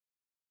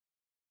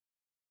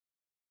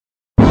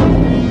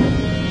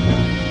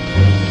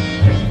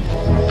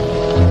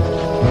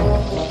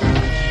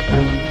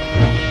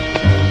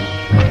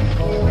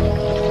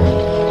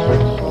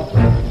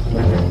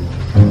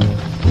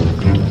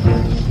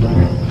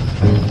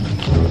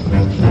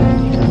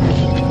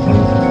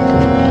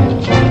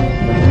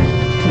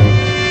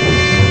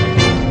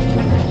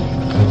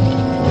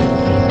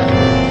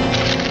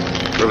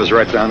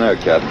right down there,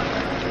 Captain.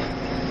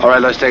 All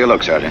right, let's take a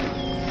look, Sergeant.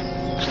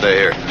 Stay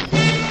here.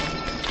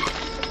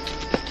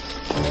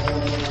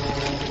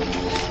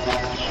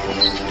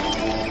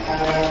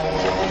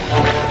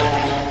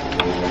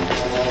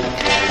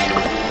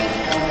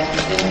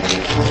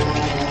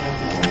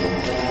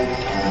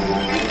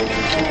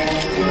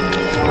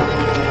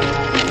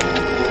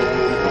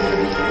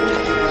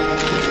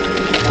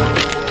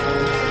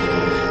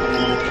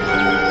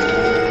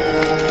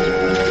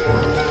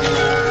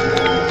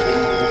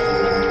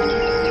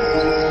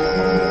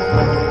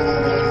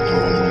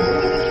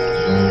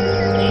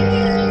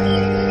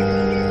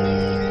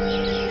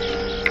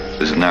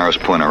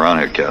 Narrowest point around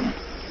here, Captain.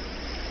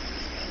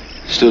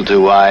 Still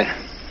too wide.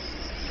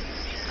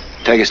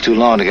 Take us too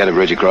long to get a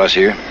bridge across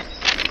here.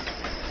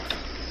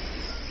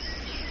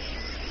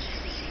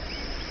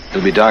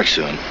 It'll be dark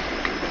soon.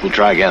 We'll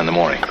try again in the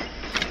morning.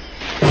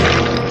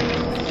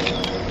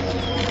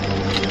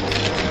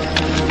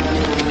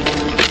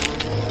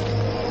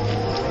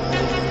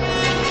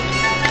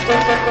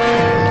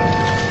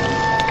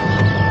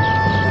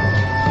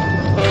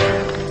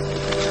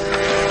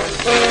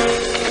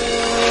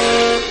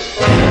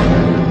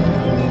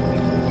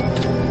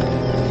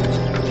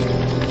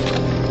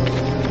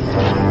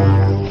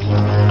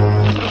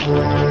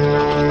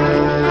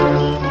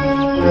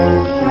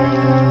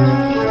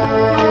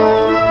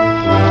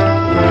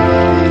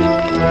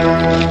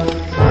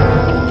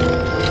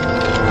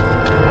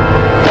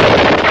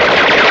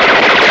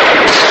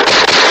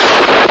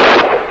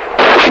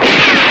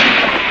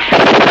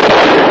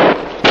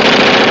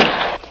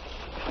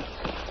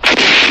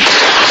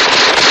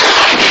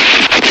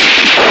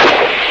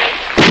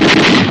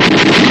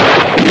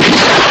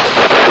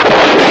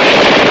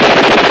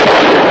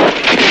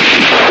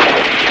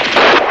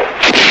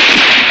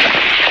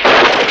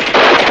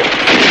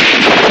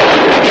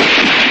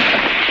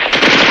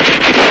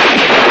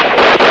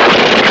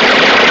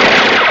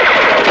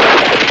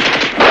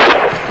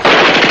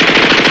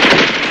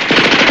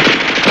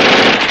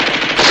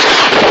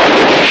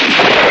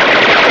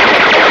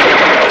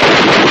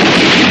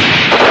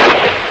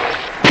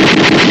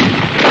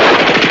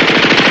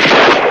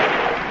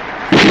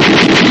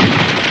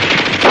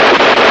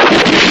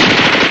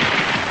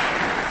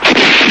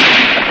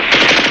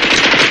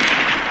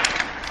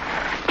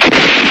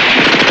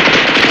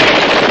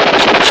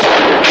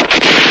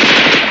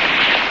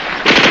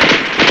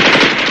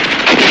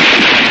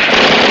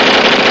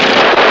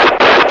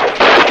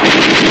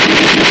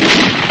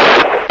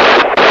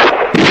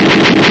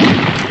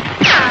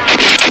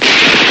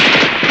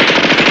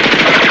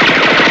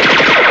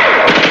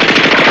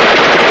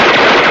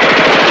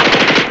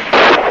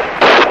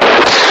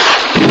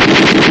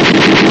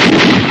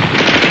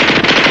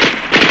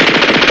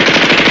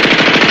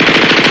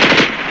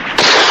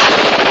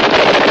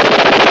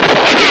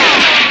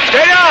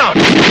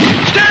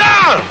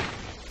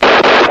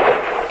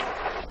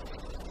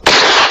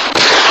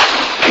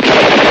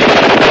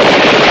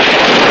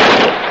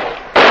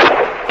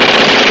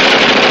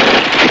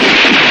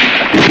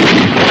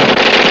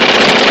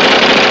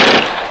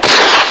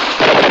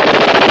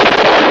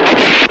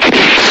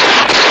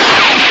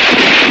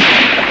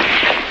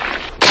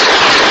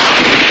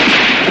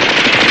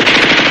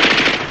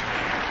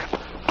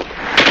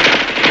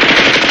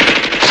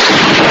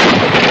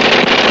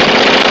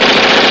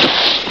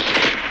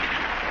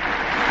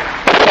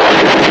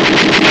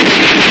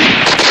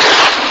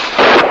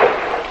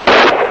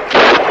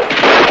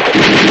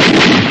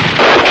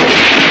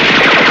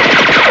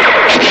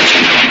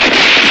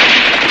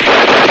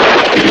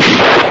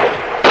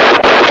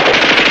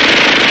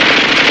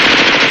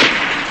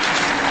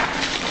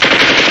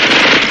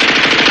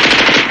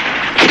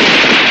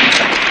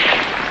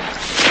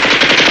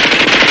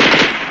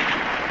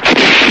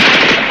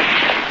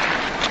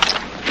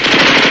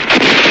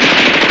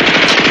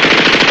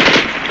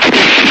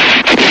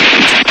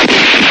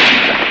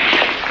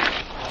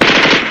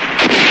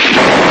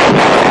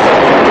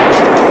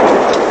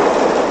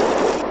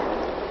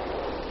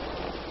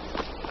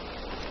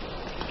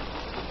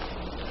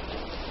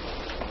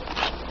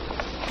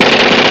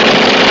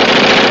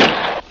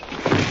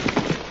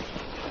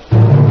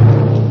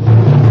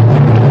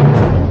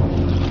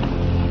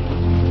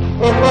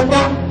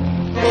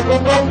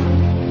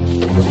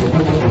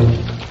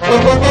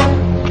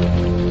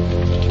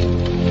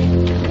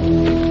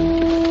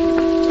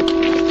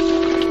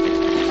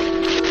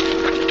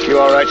 You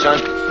all right, son?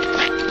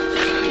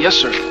 Yes,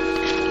 sir.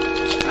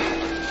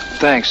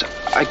 Thanks.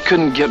 I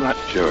couldn't get my...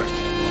 Sure.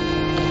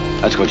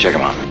 Let's go check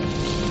him out.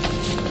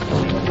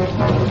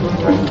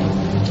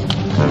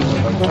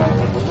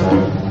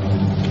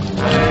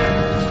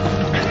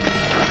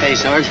 Hey,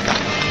 Sarge.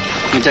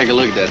 Let me take a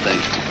look at that thing.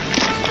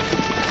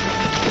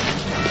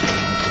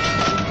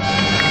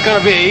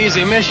 Gonna be an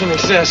easy mission, he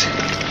says.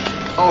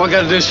 All we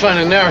gotta do is find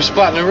a narrow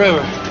spot in the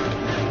river.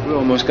 We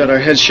almost got our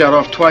heads shot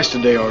off twice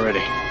today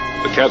already.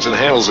 The captain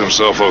handles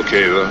himself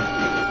okay,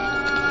 though.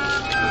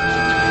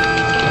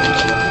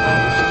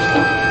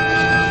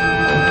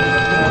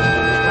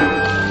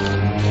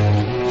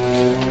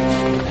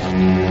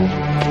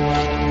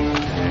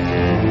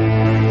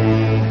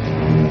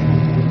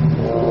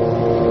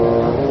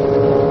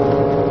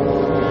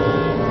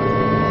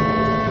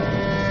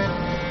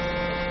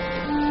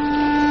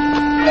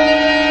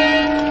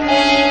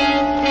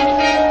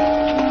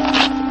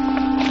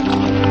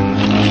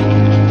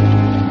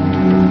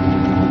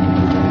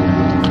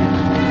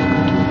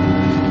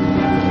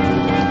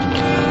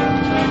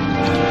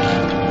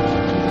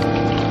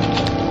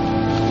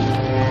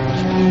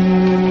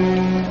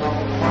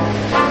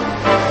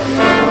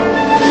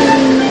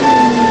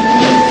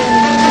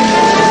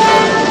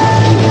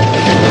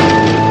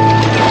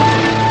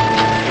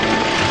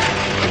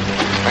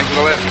 to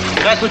the left.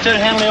 That's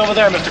Lieutenant Hanley over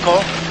there, Mr.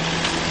 Cole.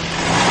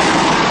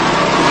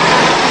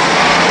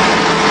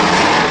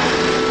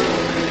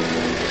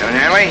 Lieutenant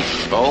Hanley?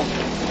 Cole?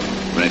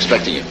 Been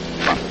expecting you.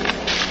 Come on.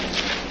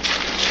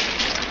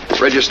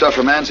 Read your stuff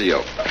from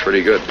Anzio.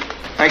 Pretty good.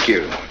 Thank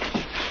you.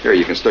 Here,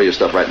 you can store your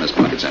stuff right in this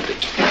pocket. It's empty.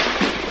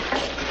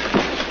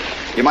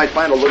 You might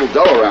find a little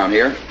dough around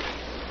here.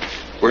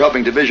 We're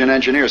helping division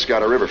engineers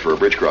scout a river for a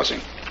bridge crossing.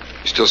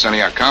 You're still sending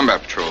out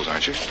combat patrols,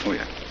 aren't you? Oh,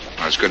 yeah.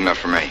 Well, that's good enough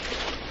for me.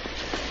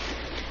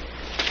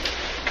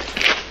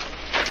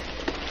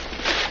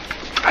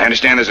 I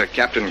understand there's a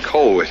Captain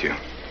Cole with you.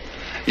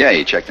 Yeah,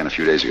 he checked in a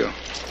few days ago.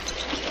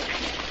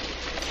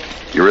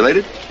 You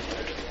related?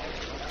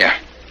 Yeah,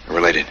 we're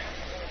related.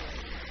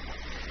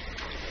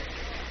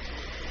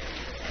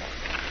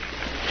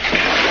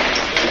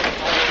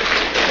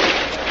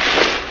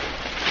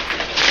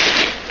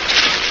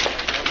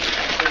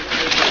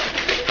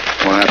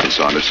 What happened,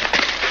 Saunders?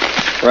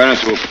 Ran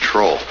into a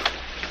patrol.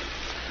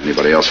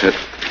 Anybody else hit?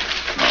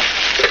 No.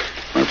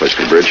 Want a place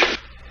for the bridge?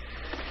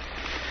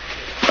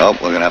 Well,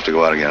 we're gonna have to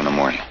go out again in the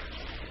morning.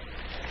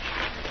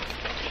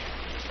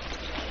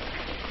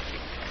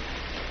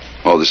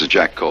 Oh, this is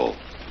Jack Cole,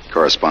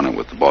 correspondent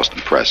with the Boston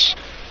Press.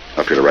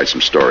 Up here to write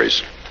some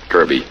stories.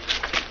 Kirby,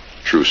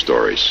 true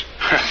stories.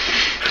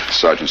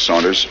 Sergeant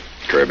Saunders,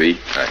 Kirby,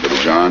 Little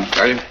John,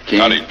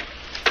 Keene,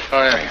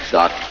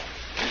 Doc,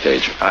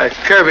 Cage. Hi,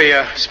 Kirby,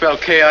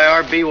 spelled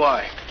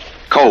K-I-R-B-Y.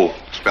 Cole,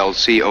 spelled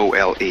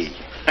C-O-L-E.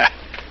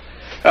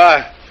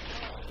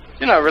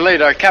 You're not related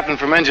to our captain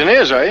from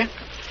engineers, are you?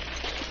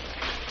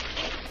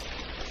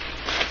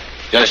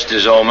 Just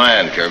his old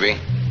man, Kirby.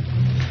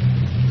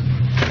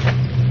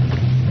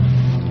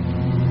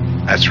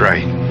 That's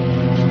right.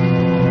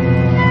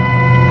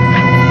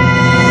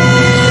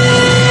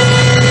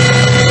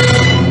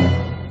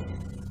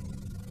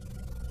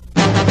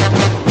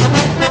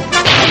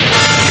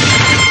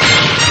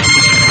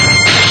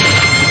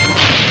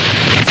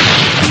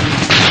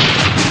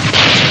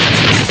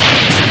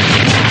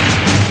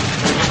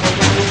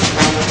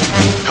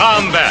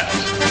 Combat.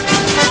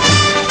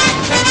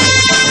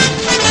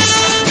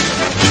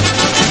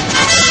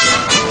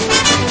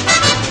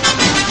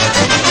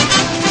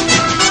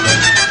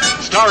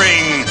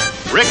 Starring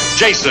Rick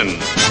Jason.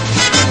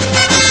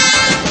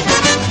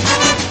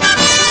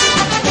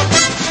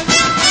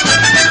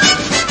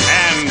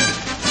 And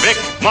Vic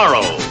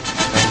Morrow.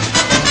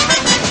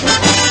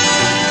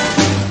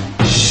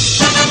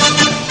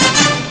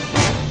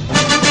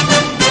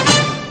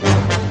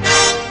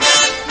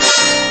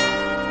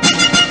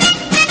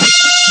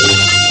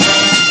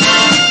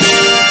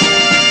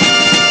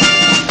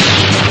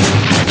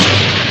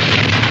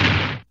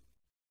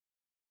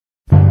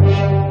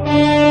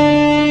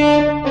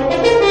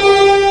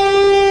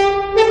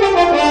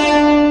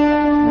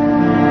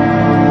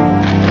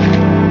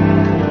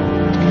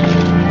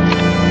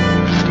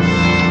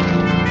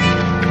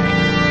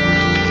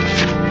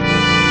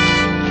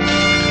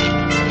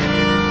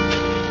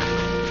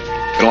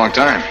 Been a long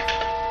time.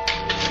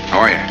 How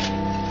are you?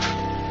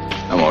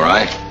 I'm all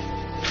right.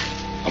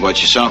 How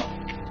about yourself?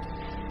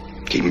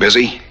 Keeping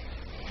busy?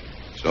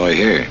 So I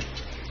hear.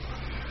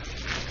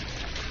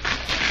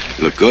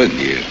 You look good.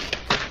 You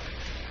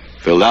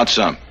filled out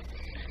some.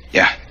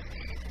 Yeah.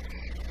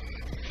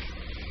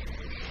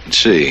 Let's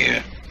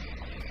see.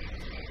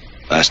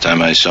 Last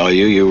time I saw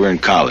you, you were in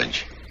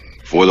college.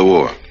 Before the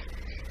war.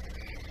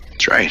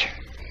 That's right.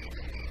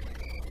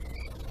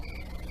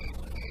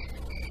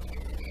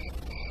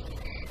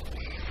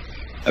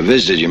 I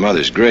visited your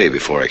mother's grave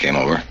before I came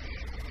over.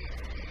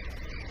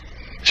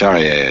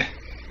 Sorry, I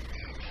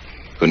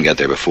couldn't get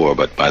there before,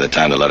 but by the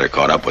time the letter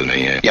caught up with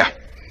me... Yeah.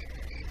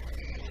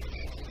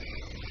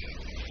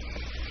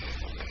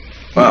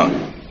 Well,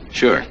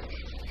 sure.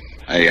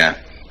 I got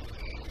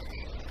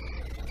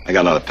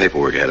a lot of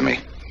paperwork ahead of me.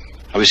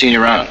 I'll be seeing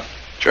you around.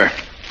 Sure.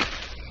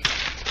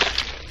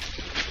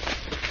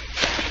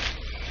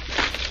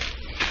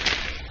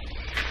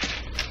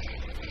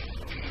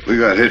 We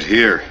got hit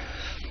here.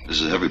 This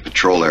is a heavy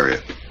patrol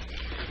area.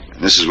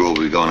 And this is where we'll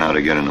be going out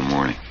again in the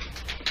morning.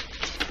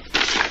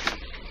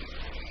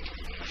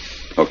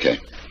 Okay.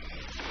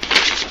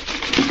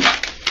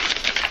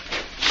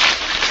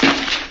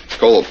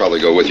 Cole will probably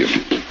go with you.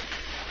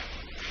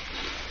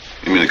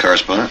 You mean the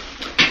correspondent?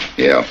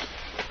 Yeah.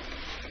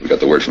 We got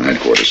the word from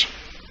headquarters.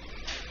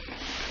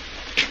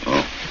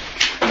 Oh,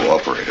 we'll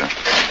operate, huh?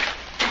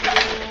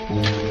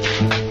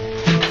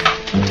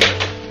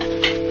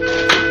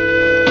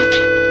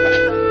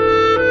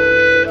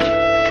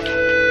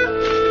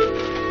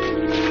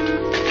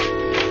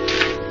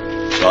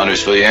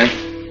 Saunders fill you in?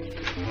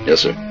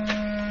 Yes, sir.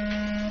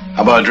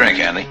 How about a drink,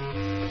 Hanley?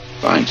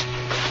 Fine.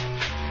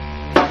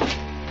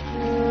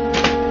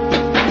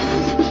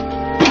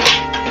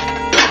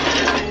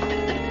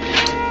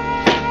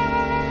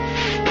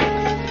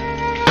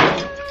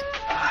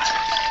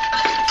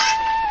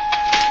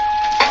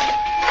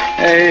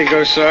 Hey, here you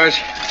go, Sarge.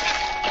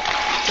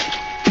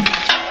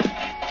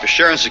 We're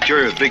sharing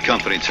security with big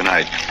company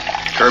tonight.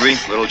 Kirby,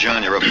 Little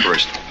John, you're up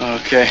first.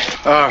 Okay.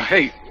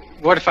 Hey,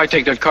 what if I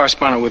take that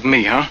correspondent with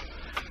me, huh?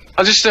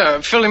 I'll just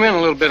fill him in a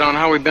little bit on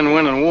how we've been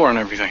winning the war and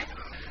everything.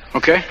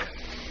 Okay?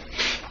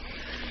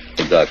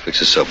 Well, Doc, fix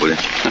this up, will you?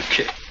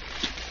 Okay.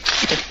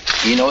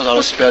 He knows how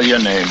to spell your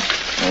name.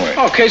 Don't worry.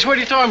 Oh, Case, what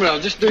are you talking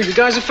about? Just do you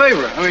guys a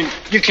favor. I mean,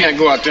 you can't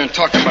go out there and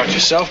talk about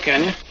yourself,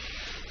 can you?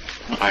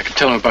 I can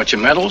tell him about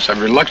your medals. I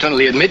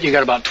reluctantly admit you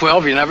got about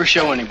 12 you never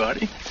show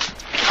anybody.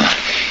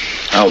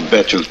 I'll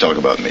bet you'll talk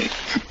about me.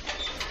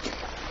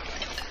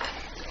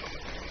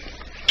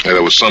 Hey,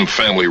 there was some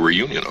family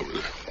reunion over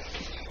there.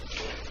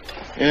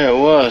 Yeah, it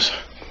was.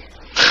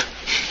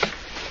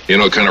 You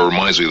know, it kind of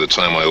reminds me of the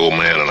time my old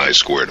man and I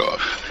squared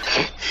off.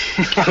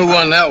 Who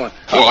won that one?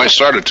 Well, I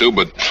started to,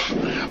 but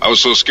I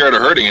was so scared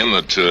of hurting him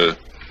that,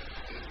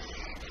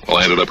 well,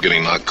 I ended up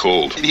getting knocked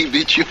cold. Did he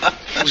beat you up?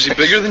 Was he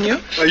bigger than you?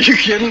 Are you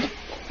kidding?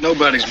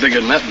 Nobody's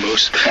bigger than that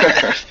moose.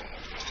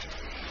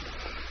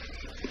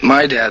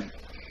 My dad,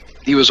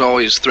 he was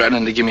always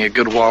threatening to give me a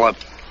good wallop.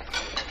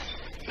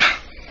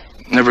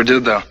 Never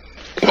did, though.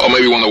 Well,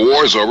 maybe when the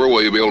war's over,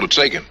 will you be able to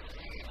take him?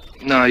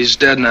 No, he's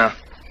dead now.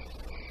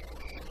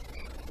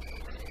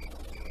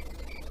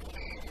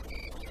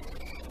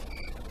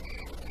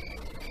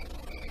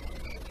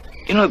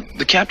 You know,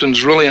 the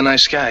captain's really a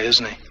nice guy,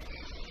 isn't he?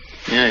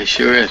 Yeah, he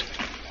sure is.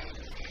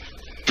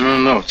 I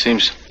don't know, it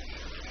seems...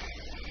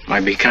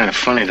 Might be kind of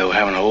funny, though,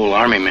 having an old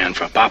army man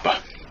for a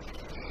papa.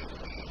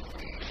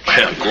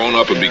 Yeah, growing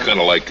up would be kind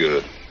of like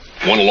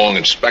one long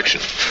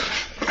inspection.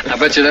 I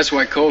bet you that's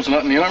why Cole's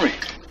not in the army.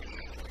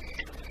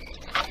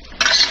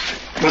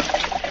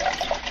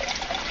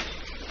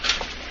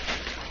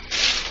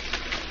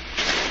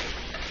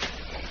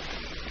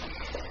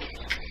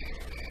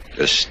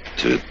 Just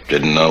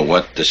didn't know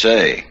what to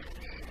say.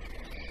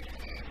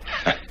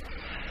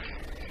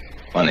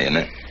 Funny, isn't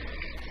it?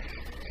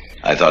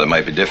 I thought it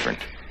might be different.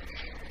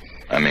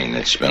 I mean,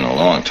 it's been a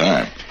long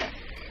time.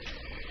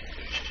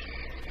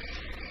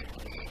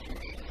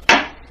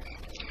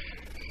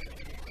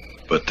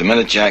 But the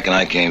minute Jack and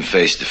I came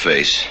face to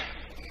face,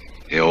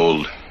 the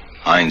old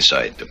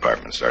hindsight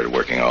department started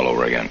working all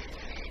over again.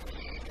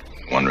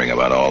 Wondering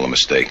about all the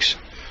mistakes,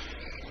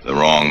 the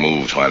wrong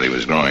moves while he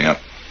was growing up.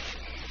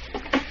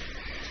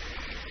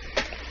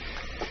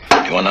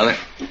 You want another?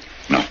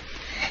 No.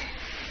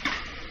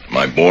 Am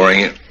I boring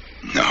you?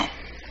 No.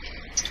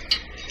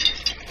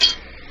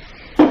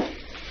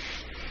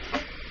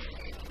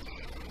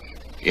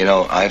 You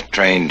know, I've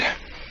trained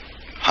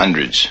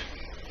hundreds,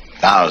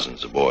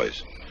 thousands of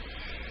boys.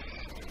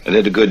 I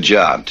did a good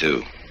job,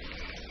 too.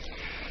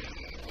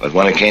 But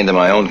when it came to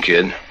my own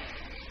kid,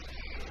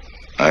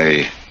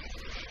 I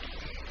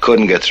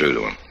couldn't get through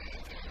to him.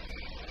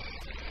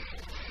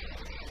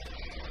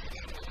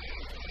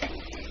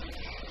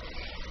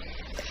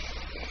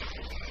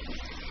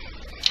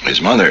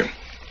 His mother,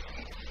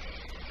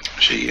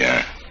 she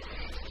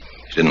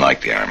didn't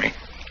like the Army.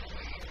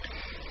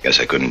 Guess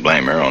I couldn't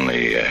blame her,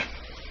 only,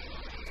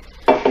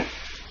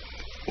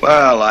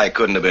 well, I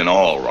couldn't have been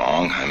all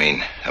wrong. I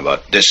mean,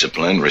 about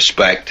discipline,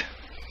 respect,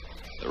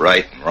 the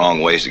right and wrong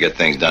ways to get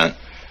things done.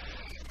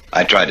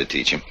 I tried to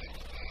teach him.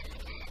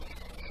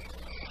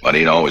 But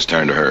he'd always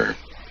turn to her.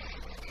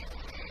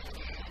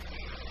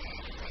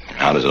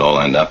 How does it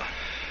all end up?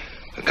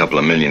 A couple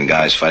of million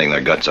guys fighting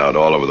their guts out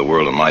all over the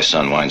world, and my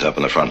son winds up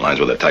in the front lines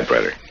with a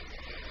typewriter.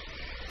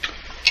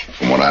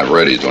 From what I've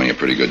read, he's doing a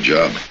pretty good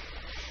job.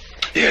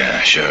 Yeah,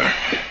 sure.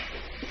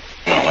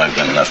 Well, I've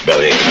done enough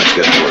bellyaching. Let's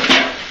get to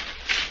work.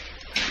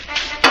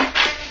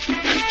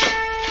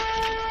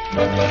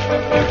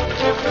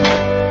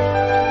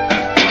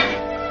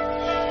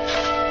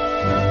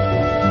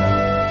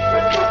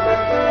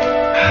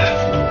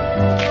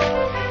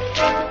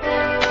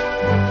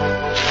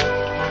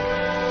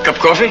 Cup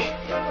of coffee?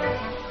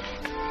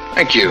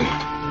 Thank you.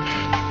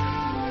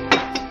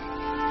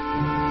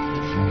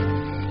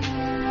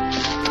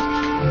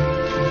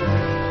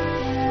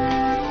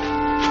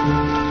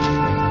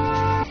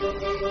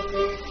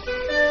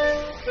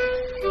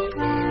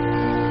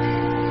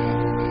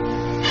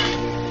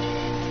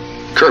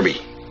 Kirby. Hey,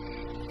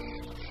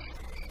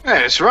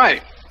 that's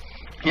right.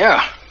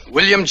 Yeah,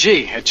 William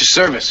G. at your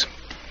service.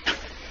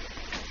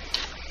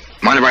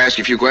 Mind if I ask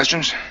you a few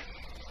questions?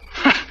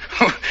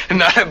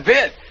 Not a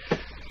bit.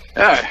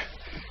 Yeah.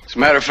 As a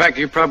matter of fact,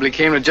 you probably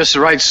came to just the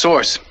right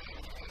source.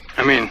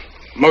 I mean,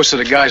 most of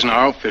the guys in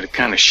our outfit are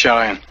kind of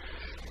shy and,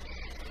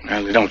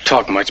 well, they don't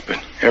talk much,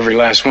 but every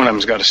last one of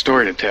them's got a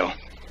story to tell.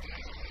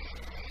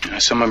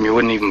 Some of them you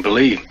wouldn't even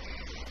believe.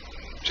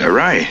 Is that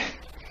right?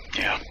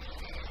 Yeah.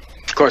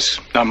 Of course,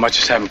 not much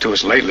has happened to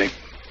us lately.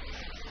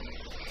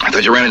 I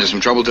thought you ran into some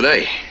trouble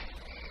today.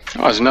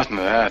 Oh, there's nothing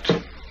to that.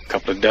 A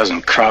couple of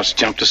dozen Krauts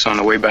jumped us on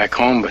the way back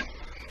home, but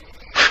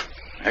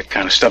that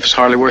kind of stuff is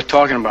hardly worth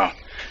talking about.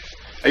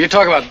 You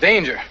talk about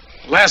danger.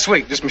 Last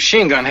week, this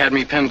machine gun had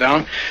me pinned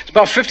down. It's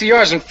about 50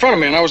 yards in front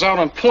of me, and I was out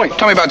on point.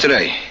 Tell me about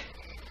today.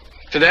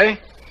 Today?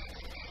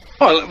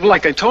 Well,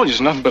 like I told you, it's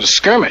nothing but a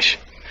skirmish.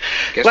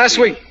 Last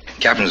week...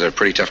 Captain's a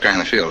pretty tough guy in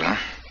the field, huh?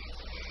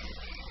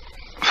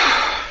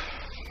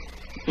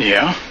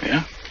 Yeah.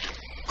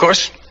 Of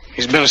course,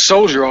 He's been a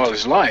soldier all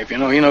his life. You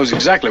know, he knows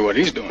exactly what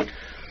he's doing.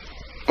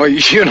 Well,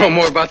 you know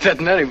more about that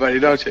than anybody,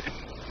 don't you?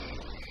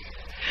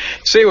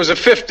 See, it was a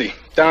 50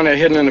 down there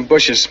hidden in the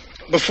bushes.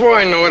 Before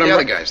I know it, The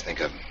other guys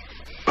think of him.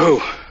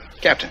 Who?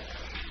 Captain.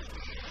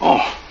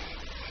 Oh.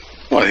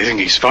 Well, they think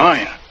he's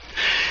fine.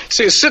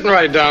 See, he's sitting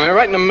right down there,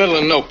 right in the middle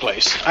of no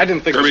place. I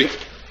didn't think... Kirby,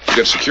 you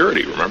got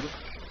security, remember?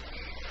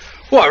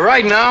 What,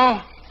 right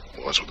now?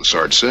 Well, that's what the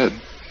Sarge said.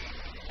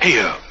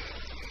 Hey,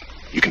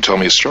 you can tell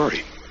me a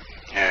story.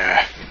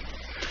 Yeah.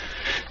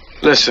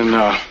 Listen,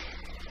 well,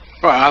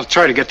 I'll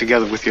try to get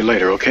together with you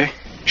later, okay?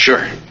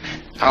 Sure.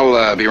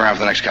 I'll be around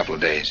for the next couple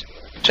of days.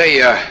 Say,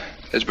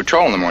 there's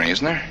patrol in the morning,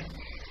 isn't there?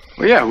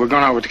 Well, yeah, we're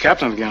going out with the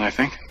captain again, I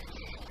think.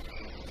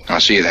 I'll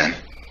see you then.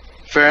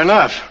 Fair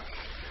enough.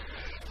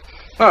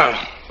 Well,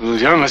 little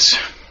young, let's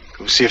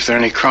go see if there are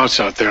any krauts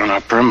out there on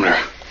our perimeter.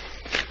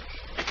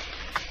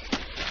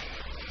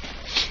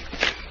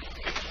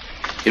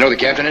 You know who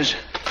the captain is?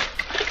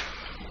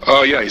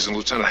 Oh, yeah, he's in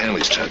Lieutenant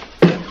Hanley's tent.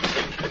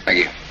 Thank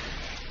you.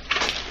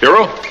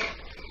 Hero,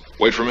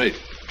 wait for me.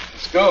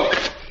 Let's go.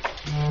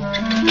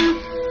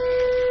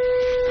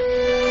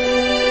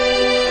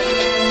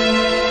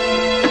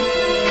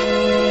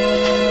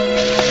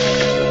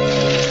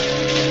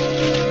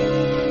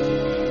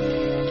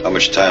 How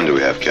much time do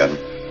we have, Captain?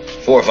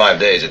 4 or 5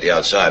 days at the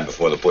outside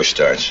before the push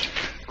starts.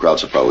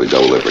 Krauts will probably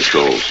double their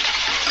patrols.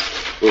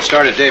 We'll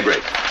start at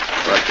daybreak.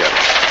 Right,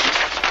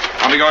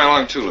 Captain. I'll be going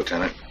along too,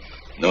 Lieutenant.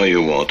 No,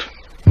 you won't.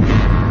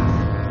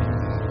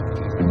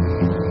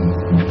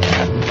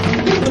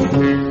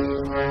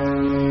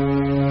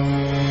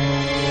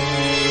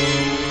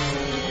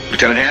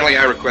 Lieutenant Hanley,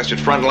 I requested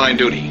frontline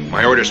duty.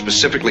 My orders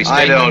specifically state...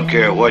 I don't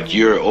care what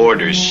your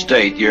orders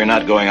state. You're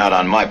not going out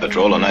on my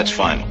patrol, and that's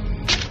final.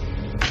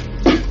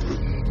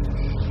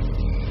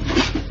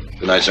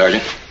 Good night,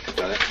 Sergeant.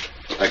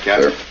 Hi,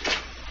 Captain.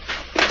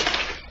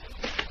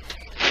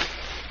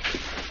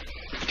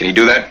 Can you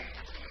do that?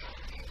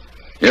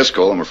 Yes,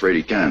 Cole, I'm afraid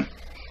he can.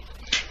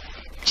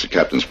 It's the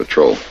captain's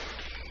patrol.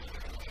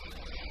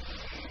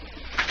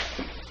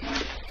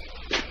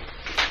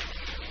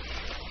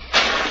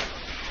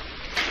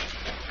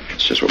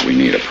 It's just what we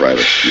need, a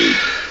private feud.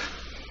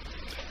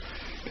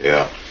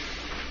 Yeah.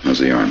 How's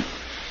the arm?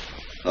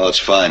 Oh, it's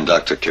fine.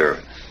 Doc took care of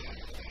it.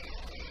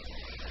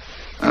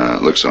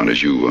 Look,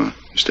 Saunders, you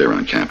stay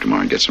around camp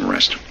tomorrow and get some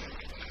rest.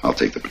 I'll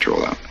take the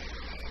patrol out.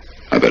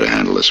 I better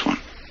handle this one.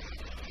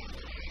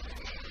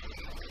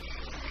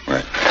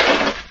 Right.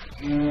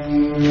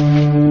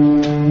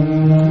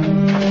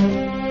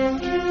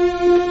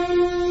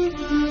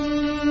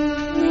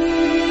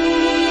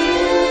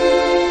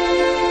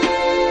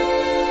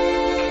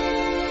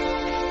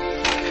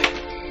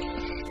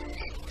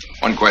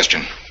 One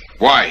question.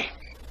 Why?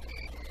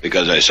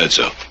 Because I said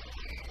so.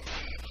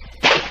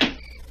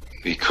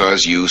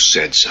 Because you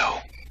said so.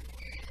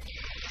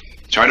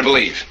 It's hard to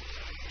believe.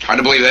 Hard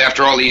to believe that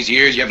after all these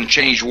years, you haven't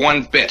changed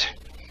one bit.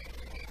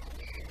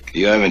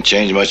 You haven't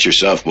changed much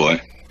yourself,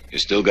 boy. You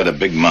still got a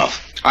big mouth.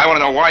 I want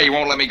to know why you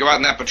won't let me go out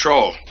on that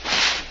patrol.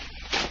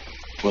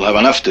 We'll have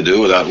enough to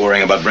do without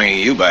worrying about bringing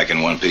you back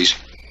in one piece.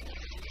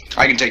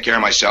 I can take care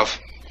of myself.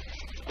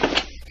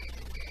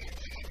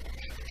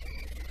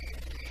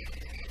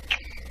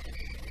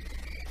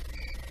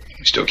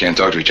 We still can't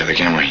talk to each other,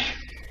 can we?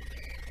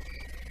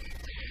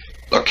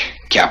 Look,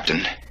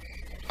 Captain,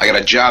 I got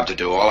a job to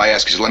do. All I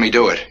ask is let me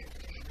do it.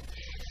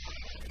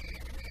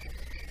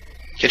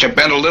 Can't you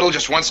bend a little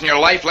just once in your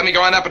life? Let me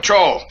go on that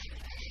patrol.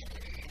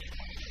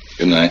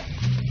 Good night.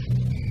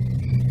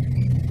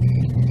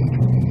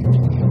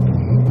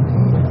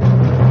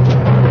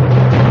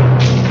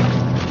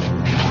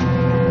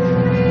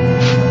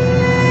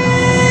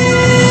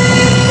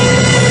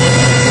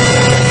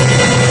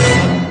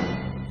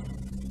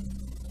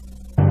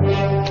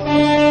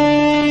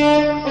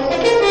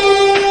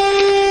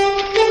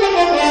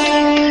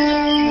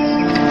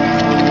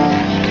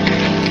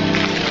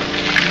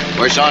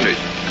 Where's Saunders?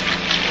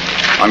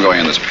 I'm going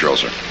in this patrol,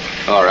 sir.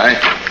 All right.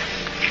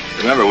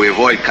 Remember, we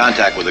avoid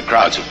contact with the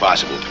crowds if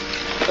possible.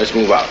 Let's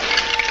move out.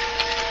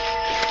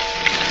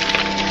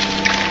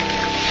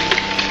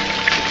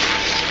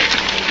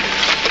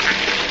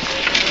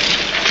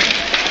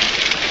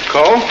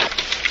 Cole?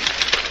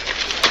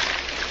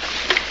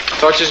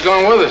 Thought you was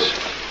going with us.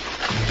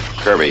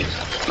 Kirby,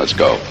 let's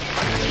go.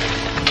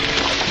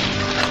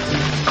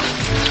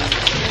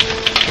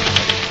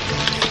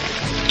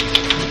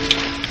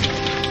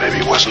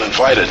 Maybe he wasn't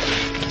invited.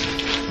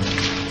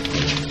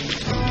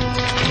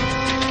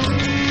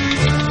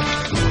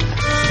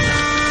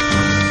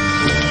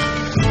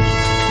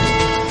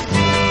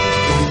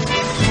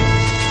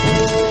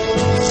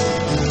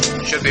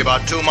 Should be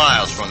about 2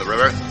 miles from the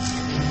river.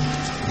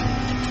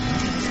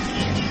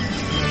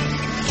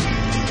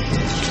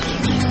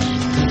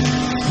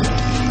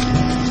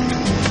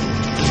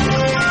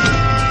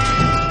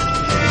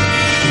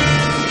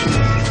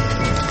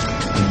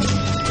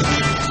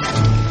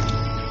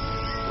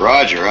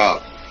 Roger,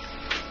 out.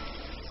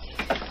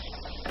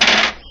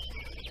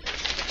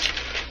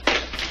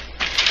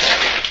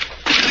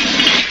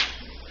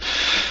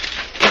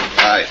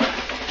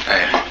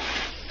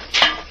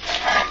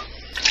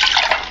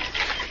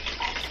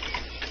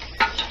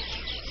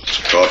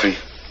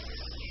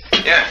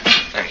 Yeah,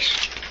 thanks.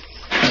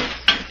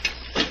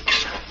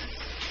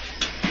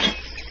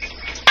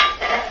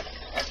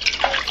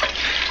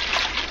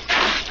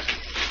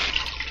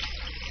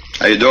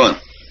 How you doing?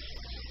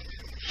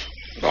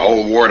 The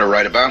whole war to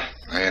write about,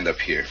 I end up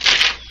here.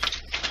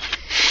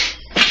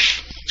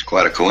 It's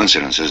quite a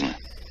coincidence, isn't it?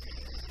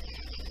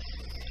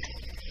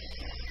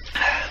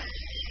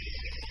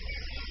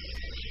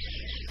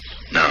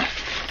 No.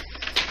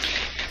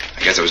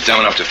 I guess I was dumb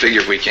enough to figure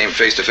if we came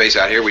face to face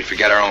out here, we'd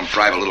forget our own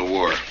private little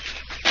war.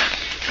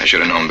 I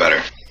should have known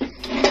better.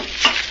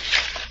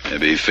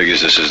 Maybe he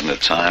figures this isn't a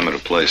time or a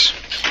place.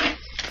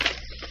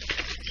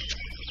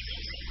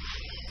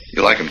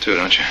 You like him too,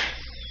 don't you?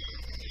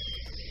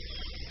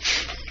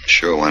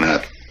 Sure, why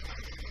not?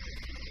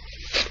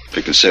 If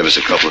he can save us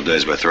a couple of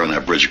days by throwing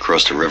that bridge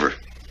across the river,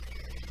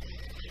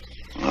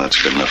 well,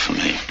 that's good enough for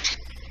me.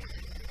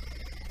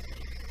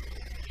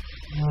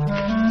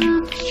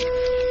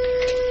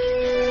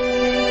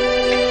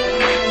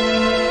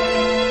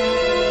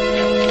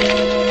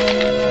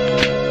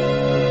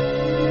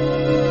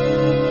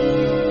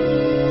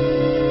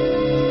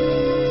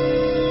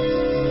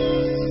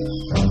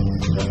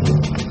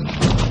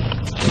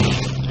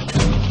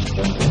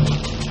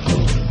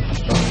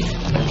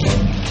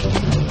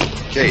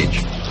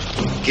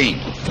 Keen.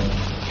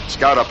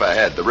 Scout up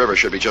ahead. The river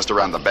should be just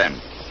around the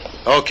bend.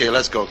 Okay,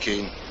 let's go,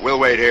 Keen. We'll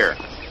wait here.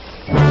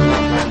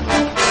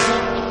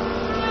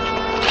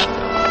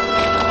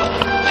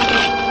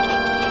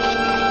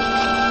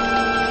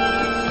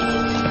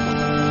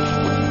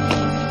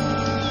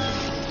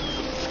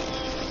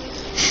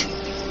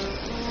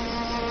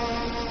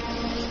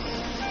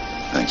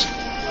 Thanks.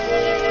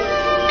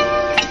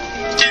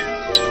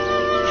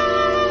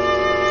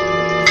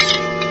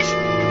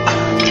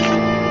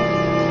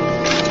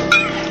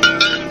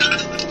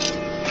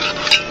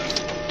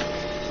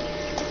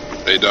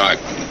 Hey, Doc.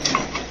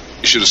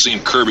 You should have seen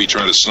Kirby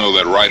trying to snow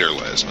that rider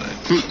last night.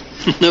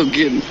 No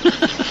kidding.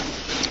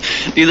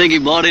 Do you think he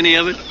bought any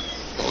of it?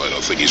 Well, I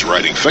don't think he's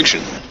writing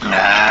fiction.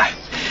 Nah.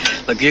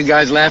 Look, you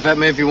guys laugh at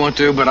me if you want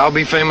to, but I'll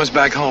be famous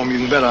back home. You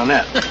can bet on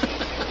that.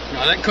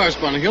 Now, that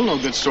correspondent, he'll know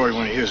a good story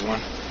when he hears one.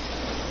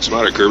 What's the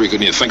matter, Kirby?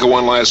 Couldn't you think of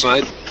one last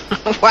night?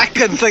 Well, I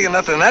couldn't think of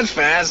nothing that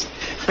fast.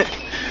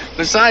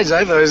 Besides,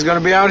 I thought he was going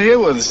to be out here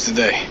with us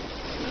today.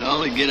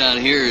 All he get out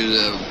here is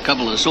a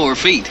couple of sore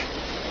feet.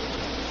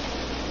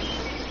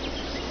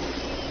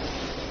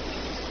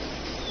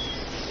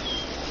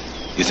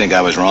 You think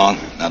I was wrong,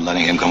 not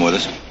letting him come with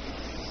us?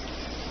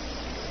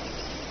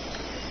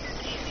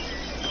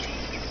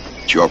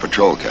 It's your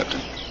patrol, Captain.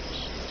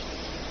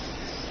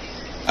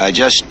 I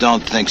just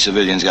don't think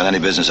civilians got any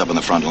business up on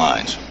the front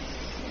lines.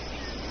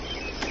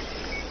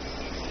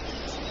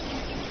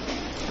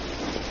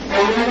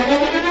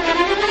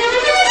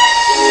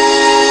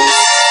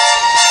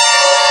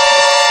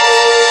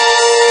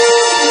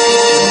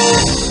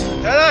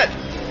 Lieutenant!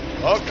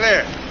 All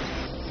clear.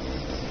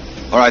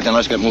 All right, then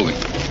let's get moving.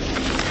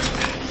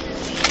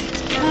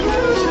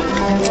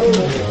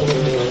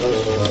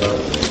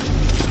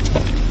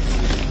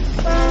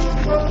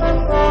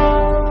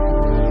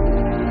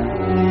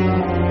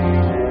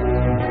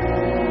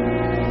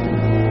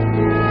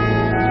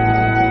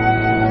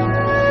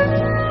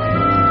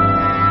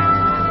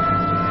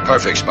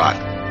 Perfect spot.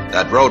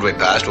 That road we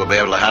passed will be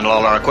able to handle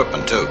all our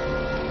equipment, too.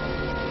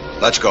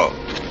 Let's go.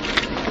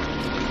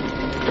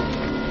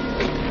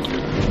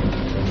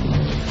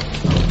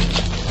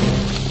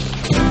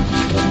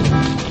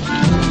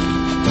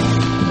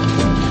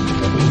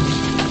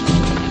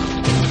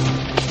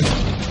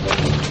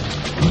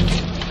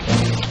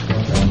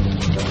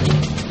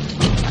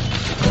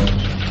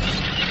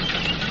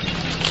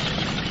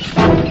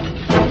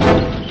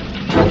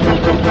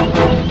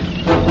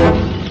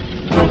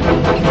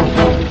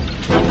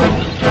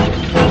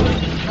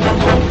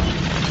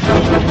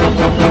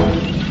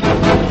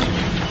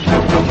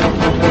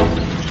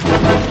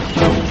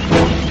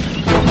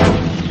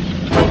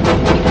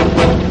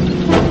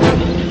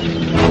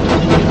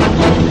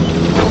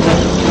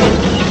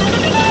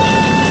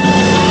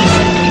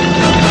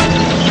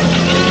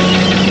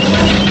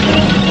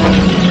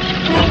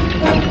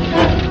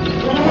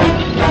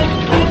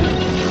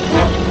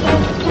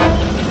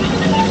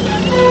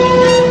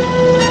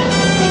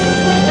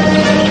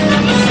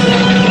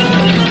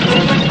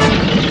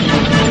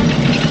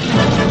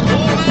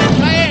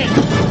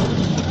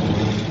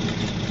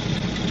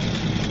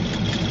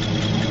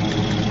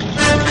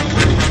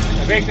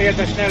 Bewegt euch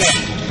etwas schneller.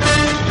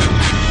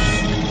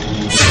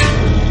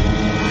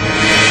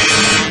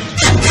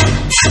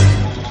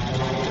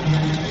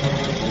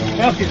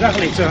 Werft die Sache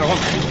nicht so herum.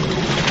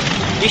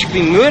 Ich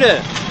bin müde.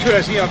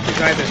 Tür Sie auf die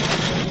Seite.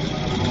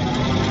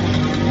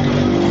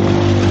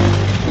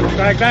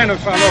 Steig ein und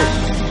fahr los.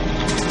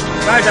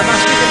 Walter, mach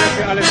sicher, dass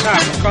wir alles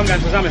haben und komm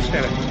dann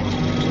zusammenstellen.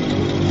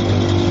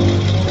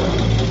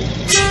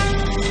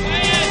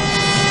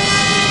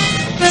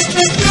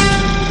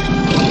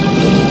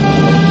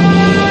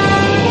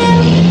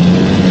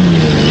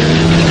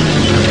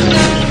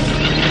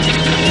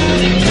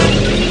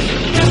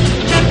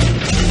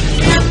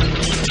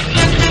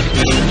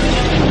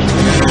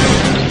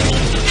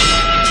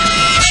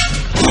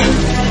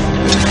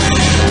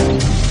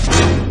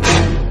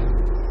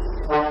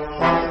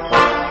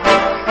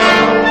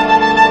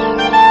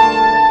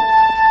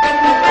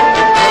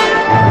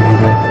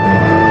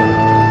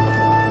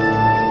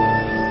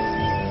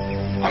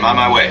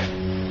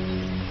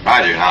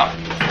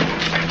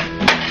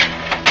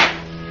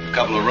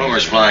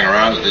 rumors flying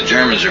around that the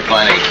Germans are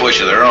planning a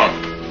push of their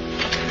own.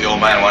 The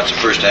old man wants a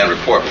first-hand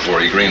report before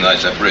he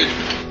greenlights that bridge.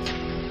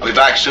 I'll be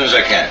back as soon as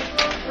I can.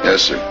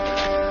 Yes, sir.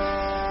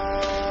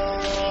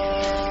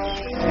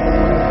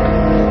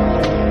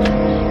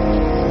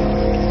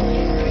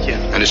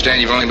 I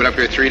understand you've only been up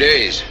here 3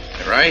 days, is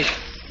that right?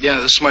 Yeah,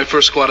 this is my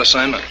first squad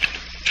assignment.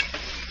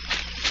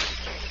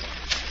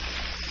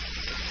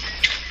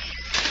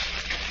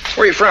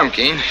 Where are you from,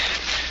 Keen?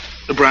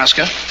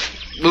 Nebraska.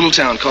 Little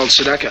town called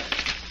Sedeka.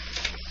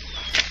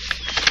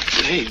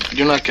 Hey,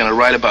 you're not going to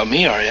write about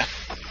me, are you?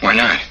 Why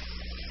not?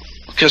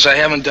 Because I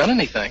haven't done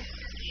anything.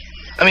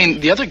 I mean,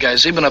 the other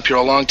guys, they've been up here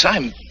a long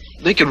time.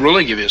 They could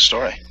really give you a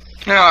story.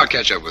 No, I'll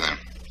catch up with them.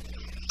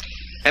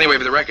 Anyway,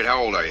 for the record,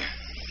 how old are you?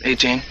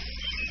 18.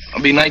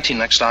 I'll be 19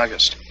 next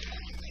August.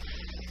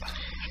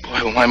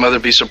 Boy, will my mother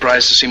be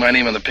surprised to see my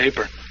name in the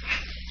paper.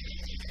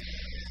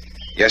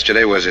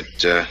 Yesterday, was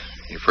it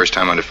your first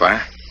time under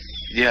fire?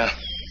 Yeah.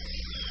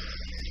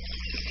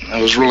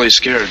 I was really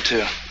scared,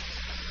 too.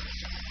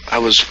 I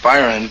was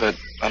firing, but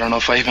I don't know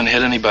if I even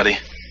hit anybody.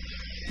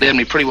 They had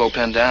me pretty well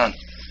pinned down.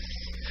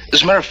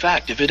 As a matter of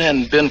fact, if it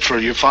hadn't been for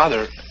your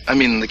father, I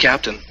mean the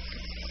captain,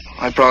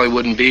 I probably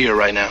wouldn't be here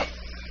right now.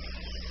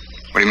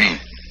 What do you mean?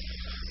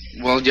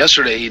 Well,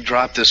 yesterday he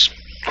dropped this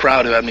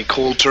crowd who had me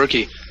cold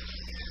turkey.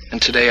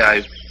 And today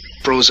I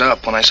froze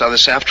up when I saw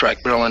this half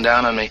track barreling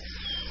down on me.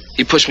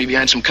 He pushed me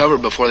behind some cover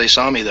before they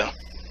saw me, though.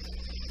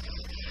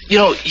 You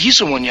know, he's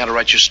the one you ought to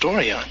write your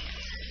story on.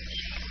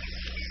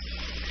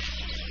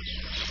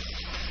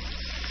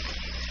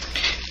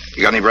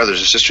 You got any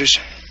brothers or sisters?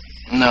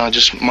 No,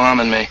 just Mom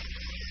and me.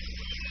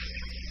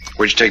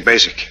 Where'd you take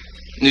basic?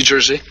 New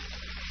Jersey.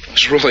 It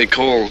was really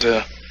cold.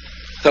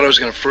 Thought I was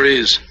going to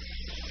freeze.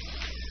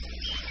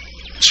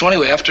 So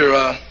anyway,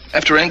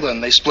 after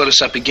England, they split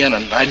us up again,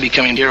 and I'd be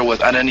coming here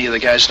without any of the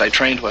guys that I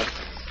trained with.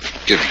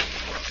 Give me.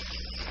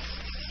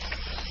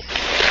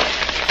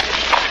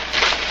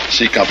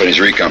 C Company's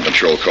recon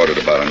patrol caught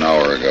it about an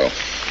hour ago.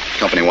 The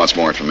company wants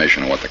more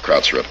information on what the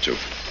Krauts are up to.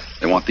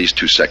 They want these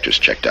 2 sectors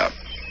checked out.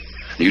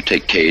 You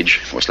take Cage,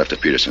 what's left of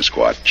Peterson's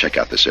squad, check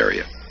out this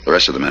area. The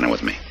rest of the men are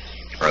with me.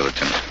 All right,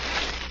 Lieutenant.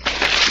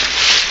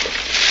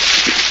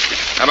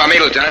 How about me,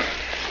 Lieutenant?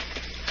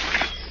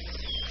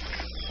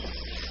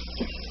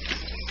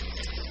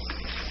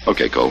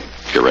 Okay, Cole.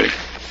 Get ready.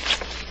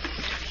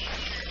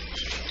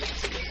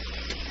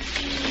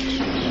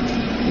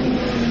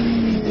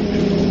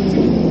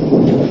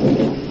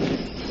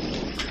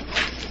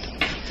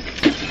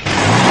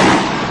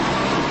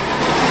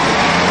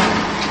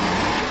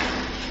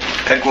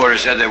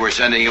 Headquarters said they were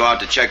sending you out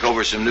to check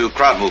over some new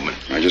Kraut movement.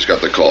 I just got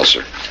the call,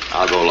 sir.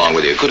 I'll go along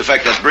with you. It could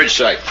affect that bridge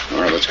site.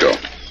 All right, let's go.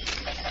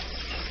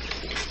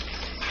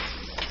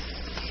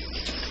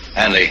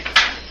 Hanley.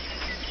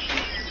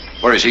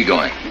 Where is he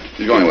going?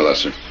 He's going with us,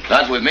 sir.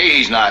 Not with me,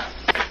 he's not.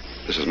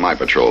 This is my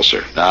patrol,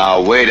 sir.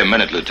 Now, wait a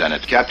minute,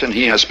 Lieutenant. Captain,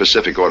 he has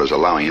specific orders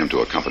allowing him to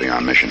accompany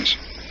on missions.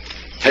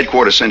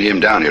 Headquarters sent him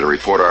down here to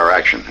report our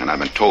action, and I've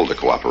been told to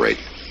cooperate.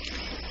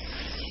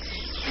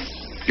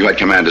 You had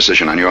command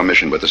decision on your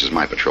mission, but this is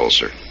my patrol,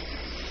 sir.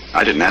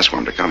 I didn't ask for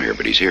him to come here,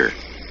 but he's here.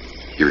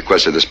 He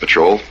requested this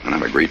patrol, and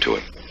I've agreed to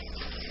it.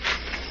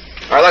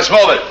 All right, let's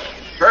move it.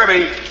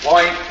 Kirby,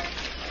 point.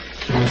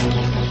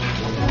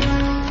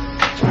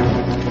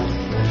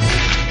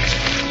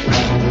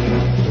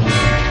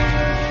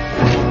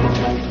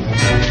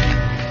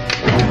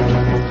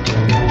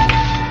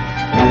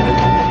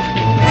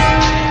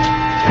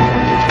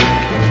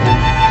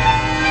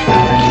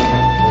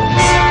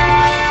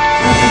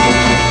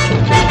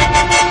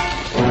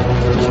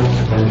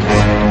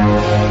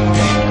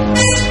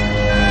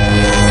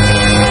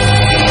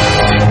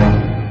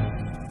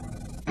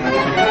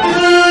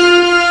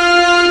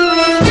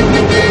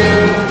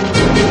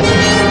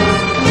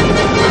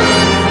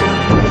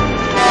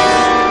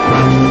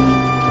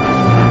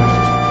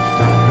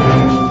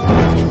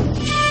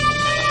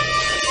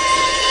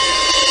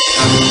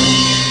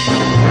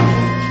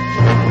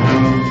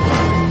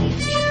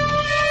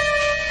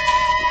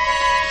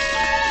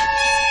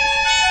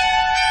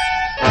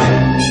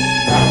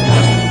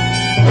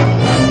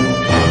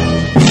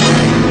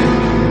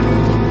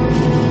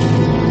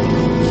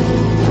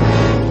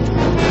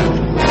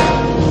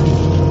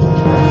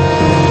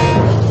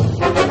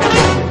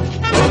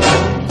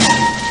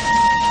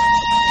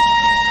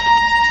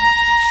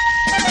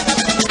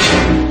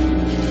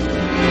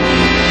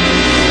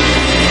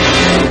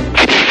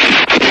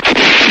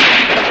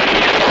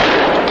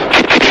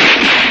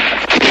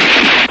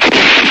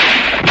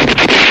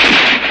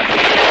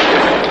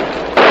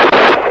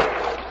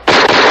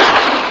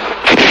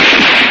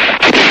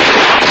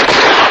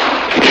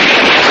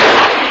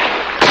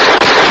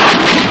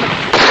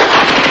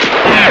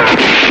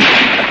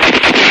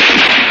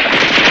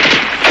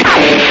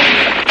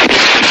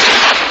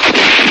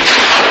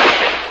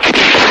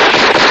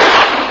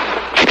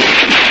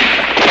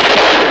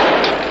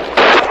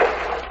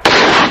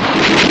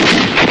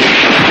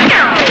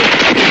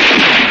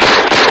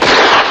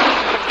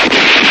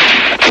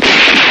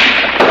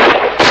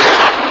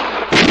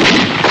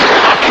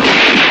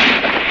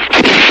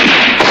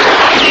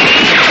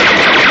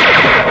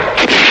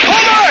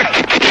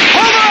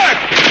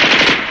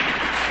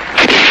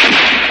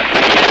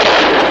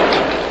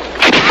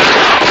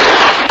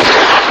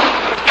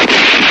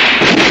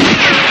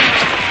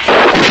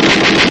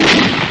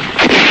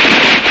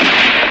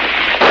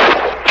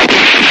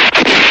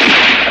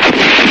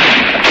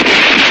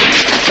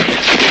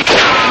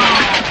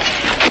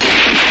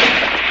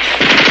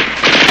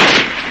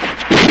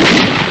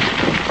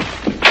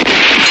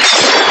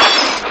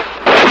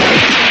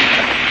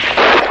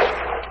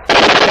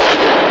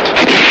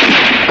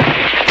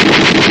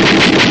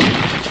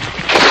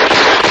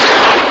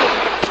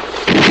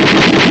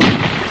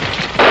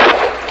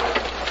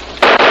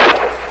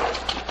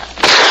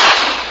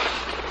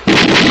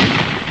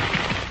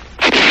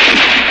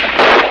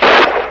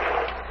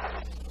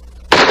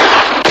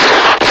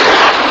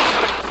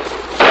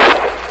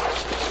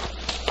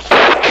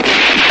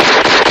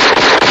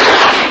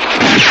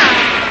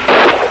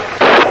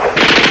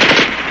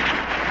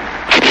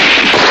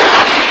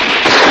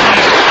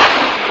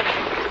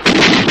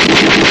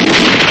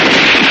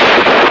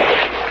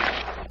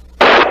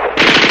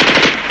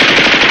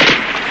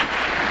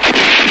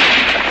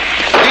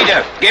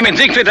 Nehmen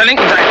Sieg mit der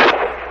linken Seite.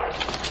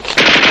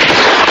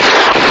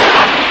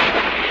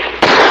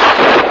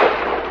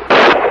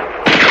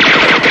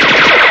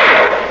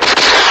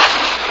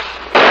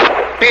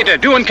 Peter,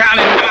 du und Karl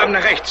in den Graben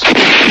nach rechts.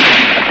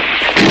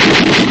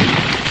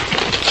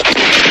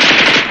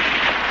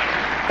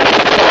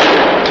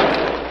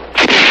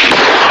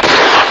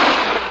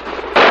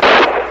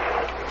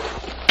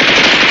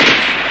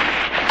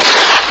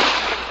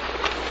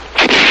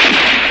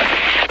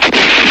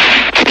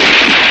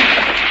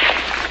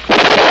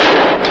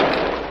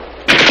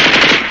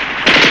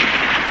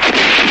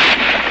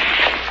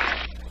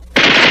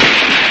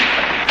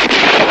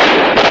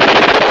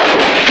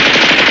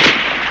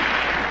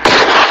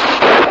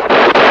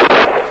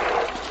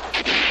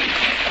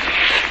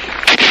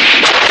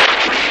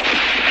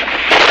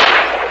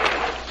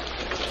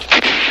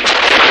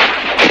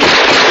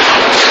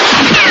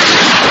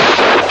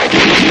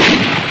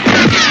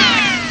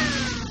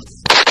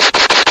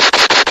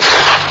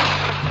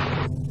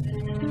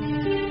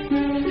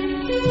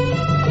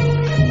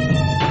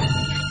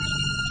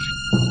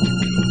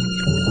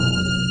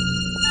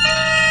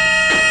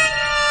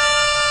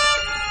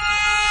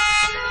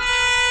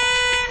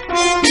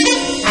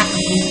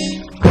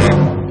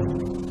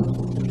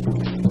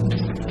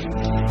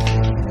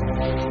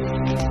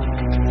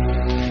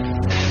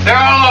 They're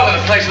all over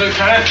the place,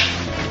 Lieutenant.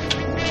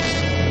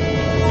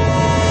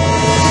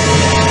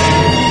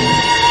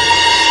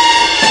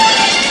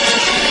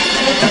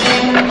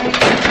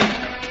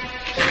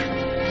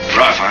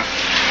 Rough, huh?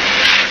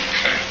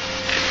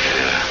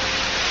 Yeah.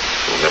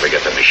 We'll never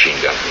get the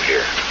machine gun from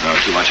here. No,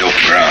 too much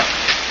open ground.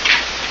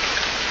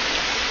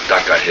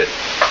 Doc got hit.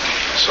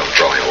 So I'm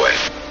throwing away.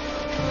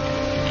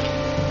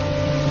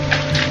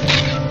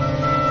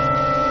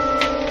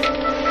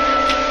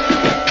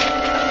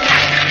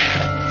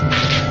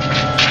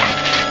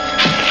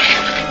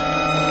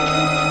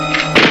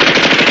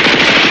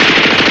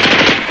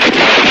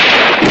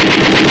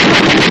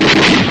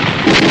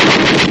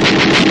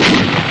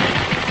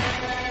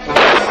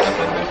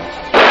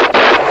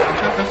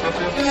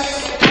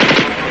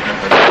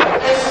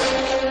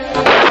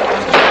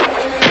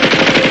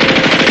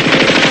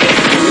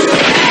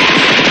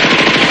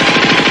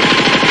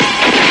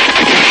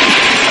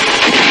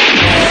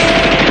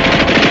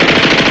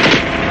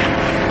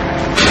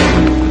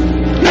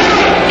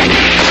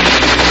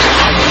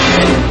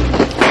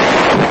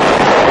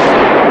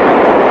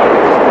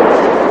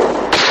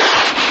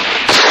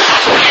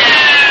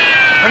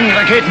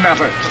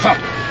 Raketenwerfer, sofort.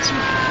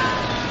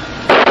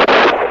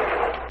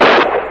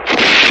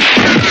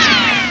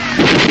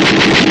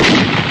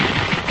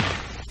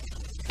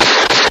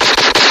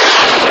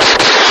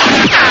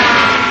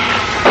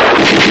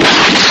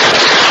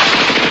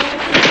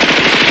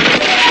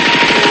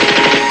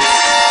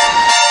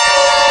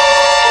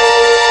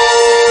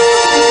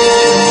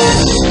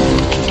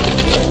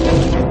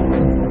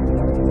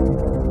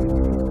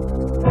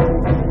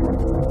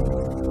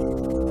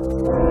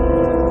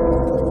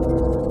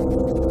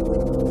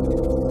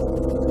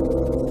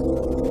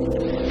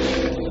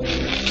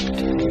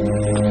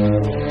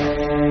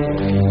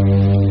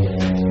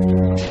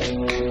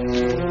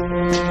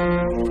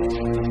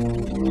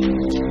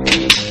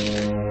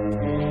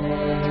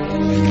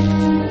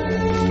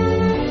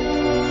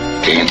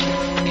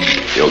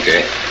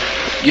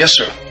 Yes,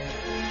 sir.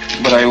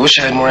 But I wish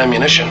I had more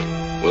ammunition.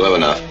 We'll have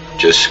enough.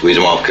 Just squeeze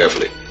them off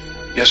carefully.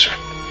 Yes, sir.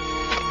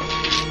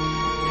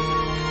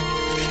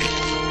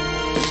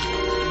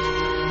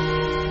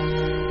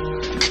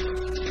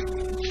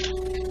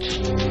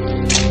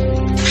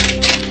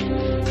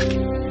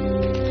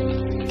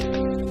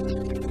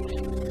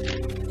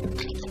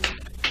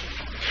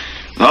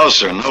 No,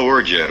 sir. No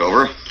word yet.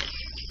 Over.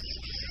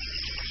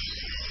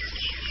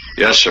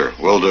 Yes, sir.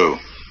 Will do.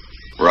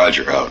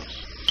 Roger, out.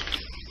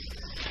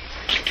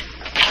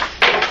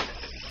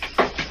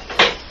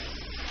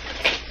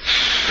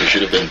 We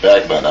should have been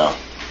back by now.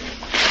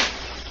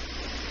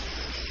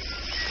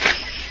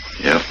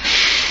 Yep.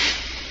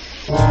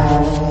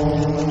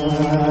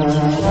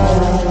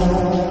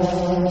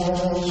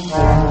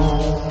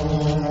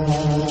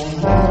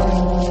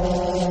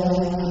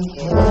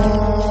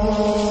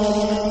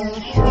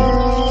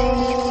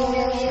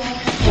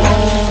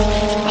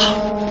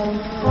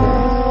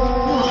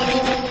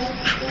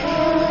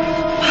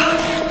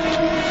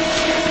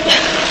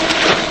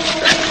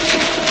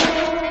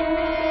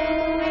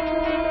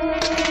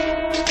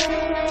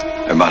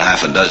 About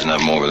half a dozen of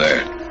them over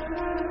there.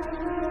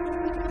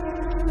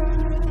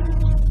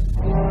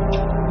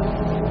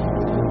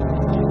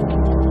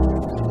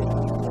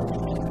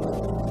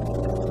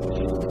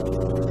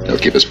 They'll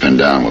keep us pinned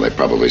down while they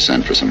probably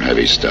send for some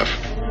heavy stuff.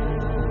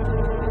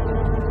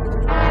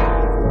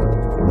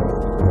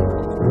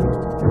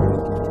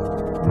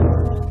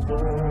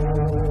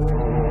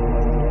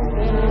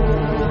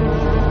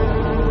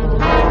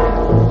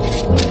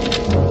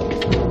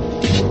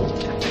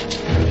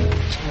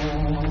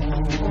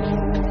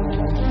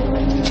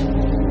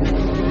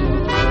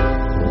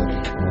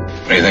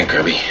 What do you think,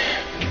 Kirby?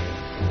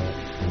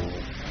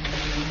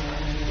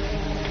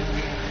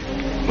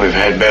 We've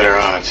had better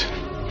odds.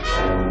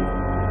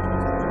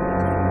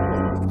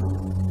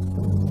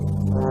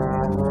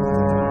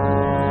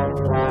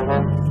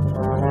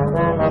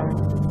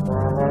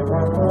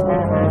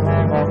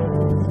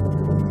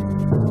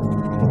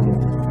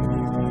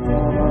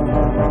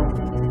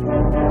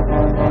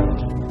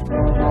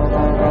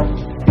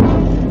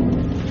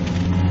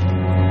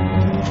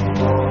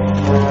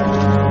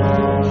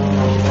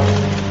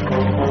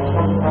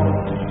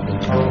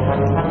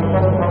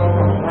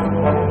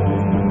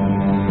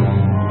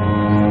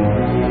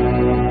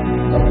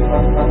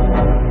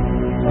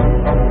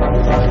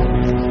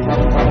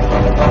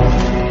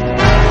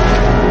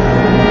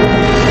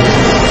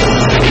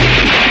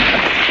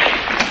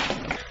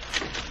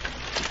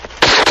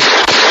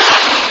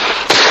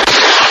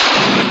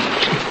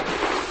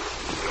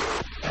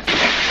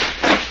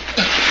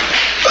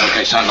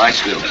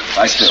 still.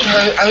 Lie still.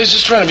 Sir, I was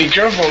just trying to be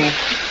careful and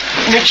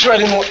make sure I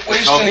didn't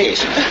waste any...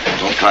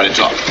 Don't try to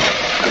talk.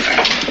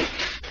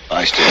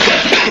 Lie still,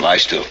 Captain. Lie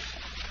still.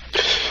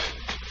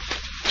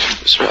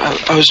 Sir,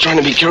 I was trying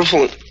to be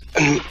careful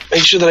and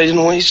make sure that I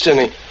didn't waste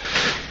any.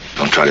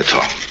 Don't try to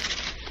talk.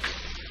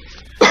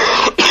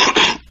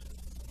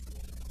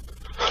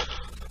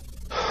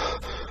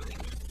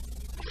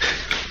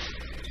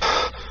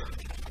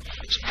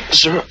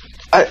 Sir,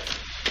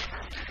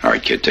 All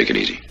right, kid, take it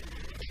easy.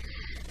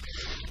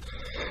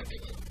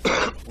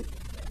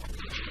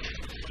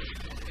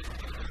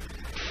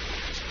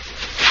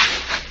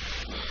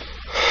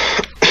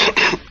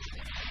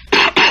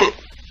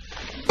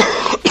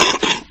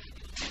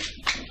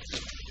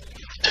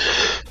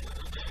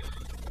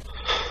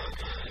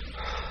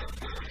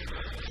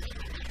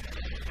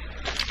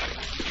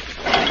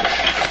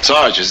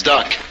 Sarge, it's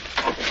Doc.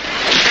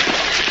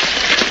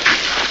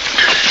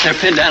 They're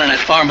pinned down in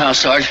that farmhouse,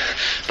 Sarge.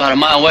 About a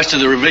mile west of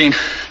the ravine.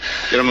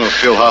 Get them to the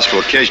field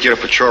hospital. Cage, get a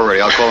patrol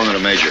ready. I'll call in to the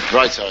major.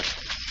 Right, Sarge.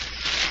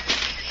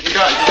 You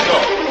got it.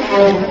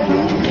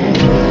 Let's go.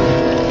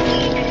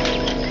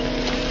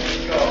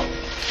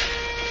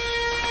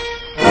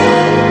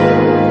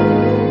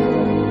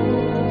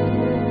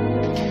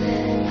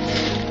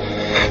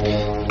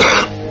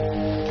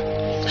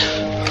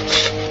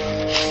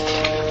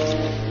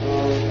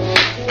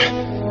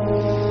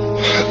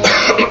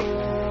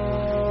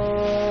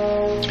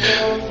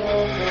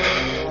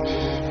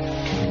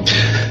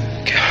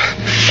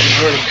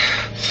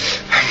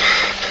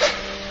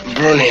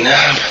 burning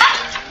up.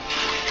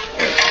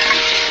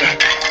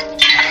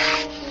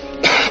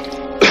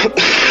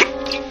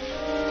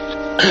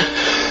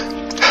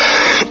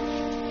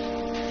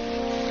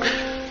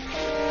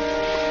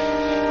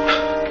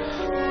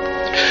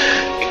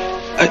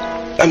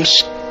 I'm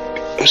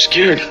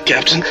scared,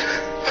 Captain.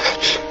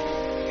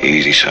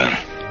 Easy, son.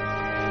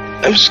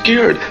 I'm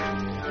scared.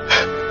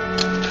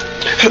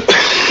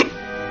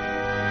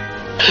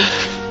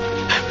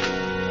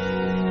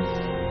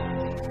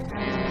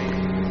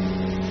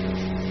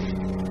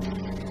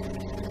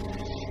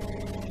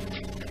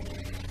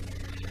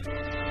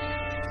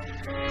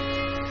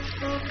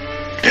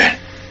 Dad?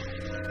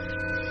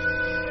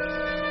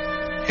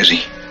 Is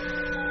he?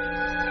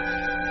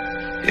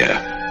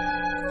 Yeah.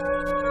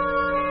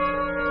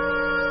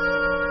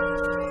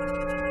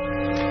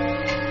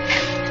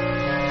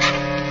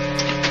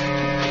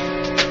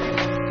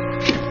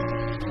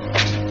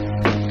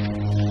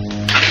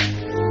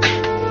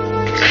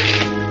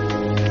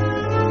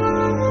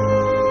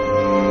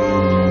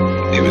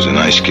 He was a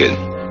nice kid.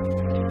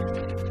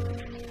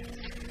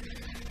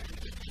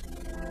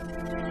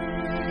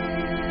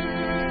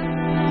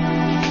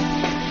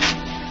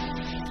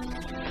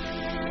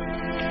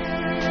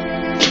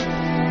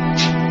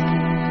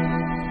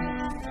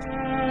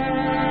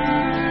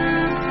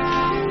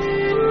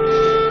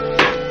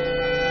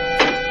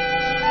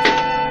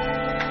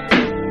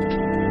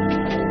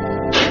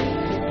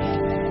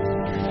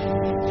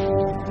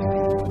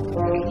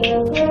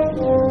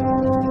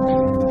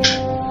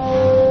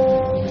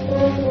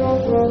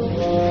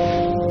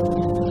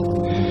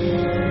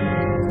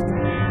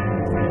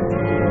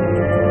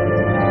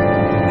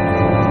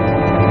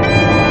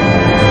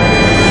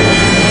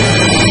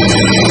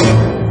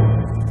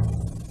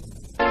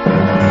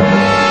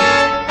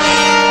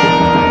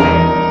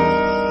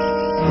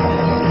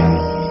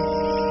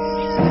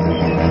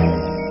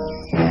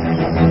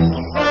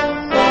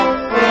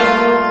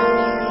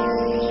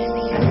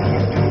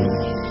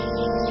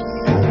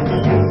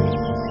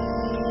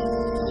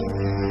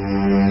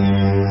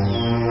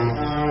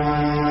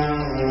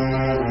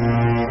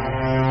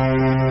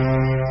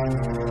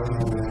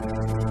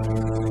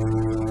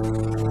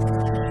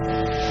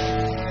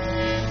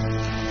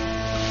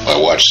 My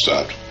watch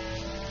stopped.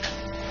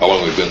 How long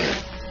have we been here?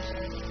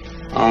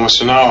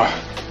 Almost an hour.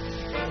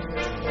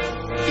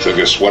 You think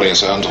they're sweating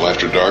us out until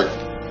after dark?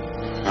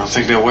 I don't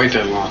think they'll wait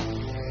that long.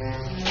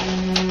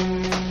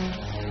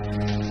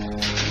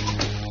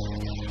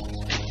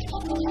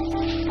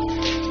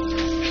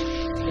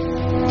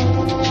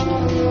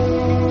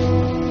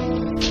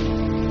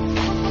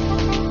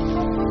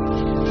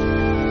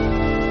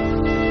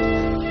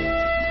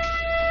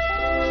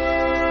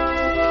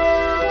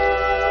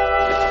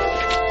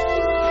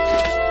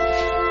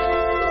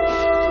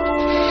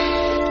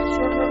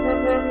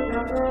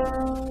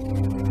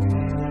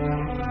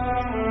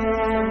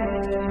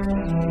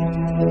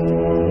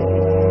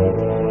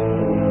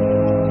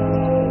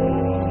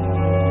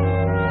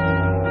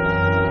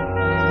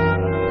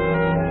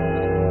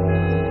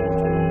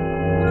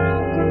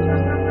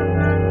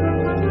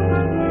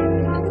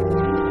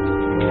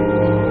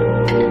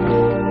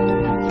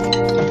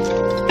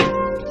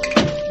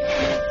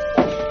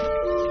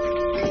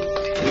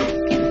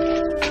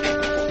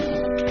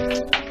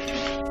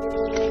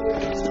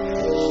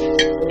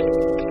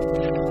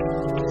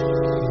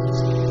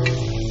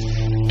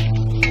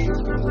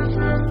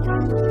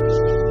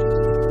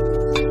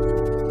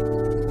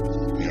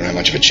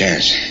 Much of a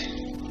chance,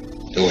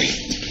 do we?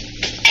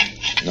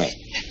 No.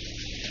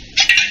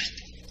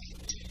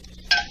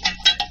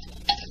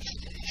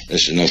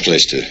 This is no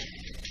place to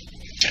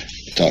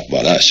talk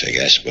about us, I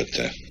guess, but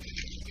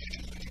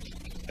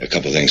a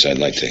couple of things I'd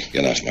like to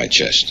get off my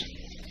chest.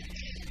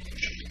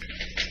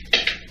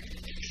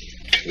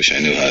 Wish I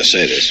knew how to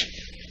say this.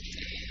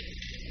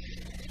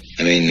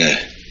 I mean,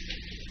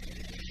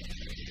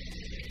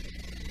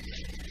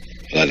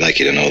 well, I'd like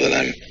you to know that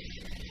I'm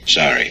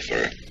sorry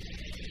for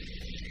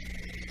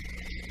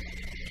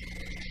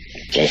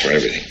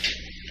everything.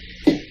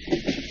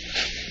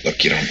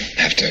 Look, you don't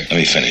have to... Let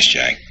me finish,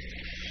 Jack.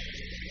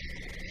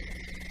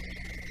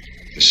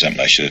 It's something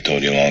I should have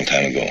told you a long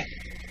time ago.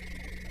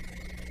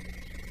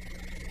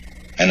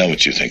 I know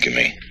what you think of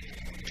me,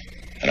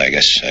 and I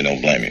guess I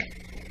don't blame you.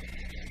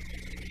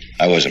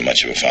 I wasn't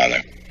much of a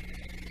father.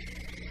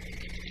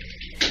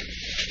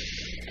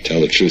 To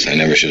tell the truth, I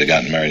never should have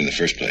gotten married in the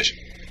first place.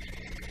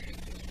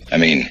 I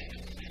mean,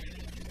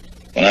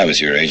 when I was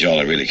your age, all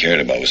I really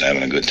cared about was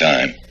having a good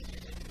time.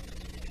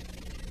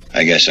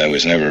 I guess I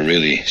was never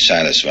really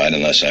satisfied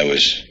unless I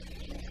was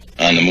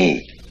on the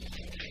move,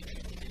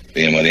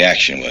 being where the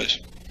action was.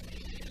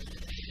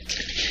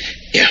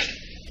 Yeah.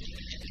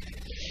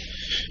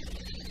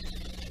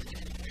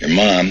 Your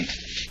mom,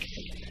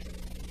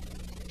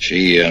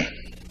 she,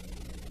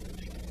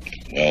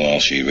 well, all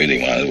she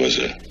really wanted was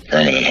a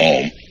permanent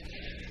home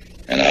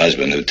and a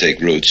husband who'd take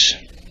roots.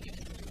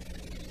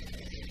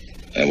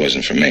 That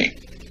wasn't for me.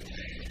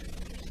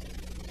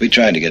 We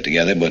tried to get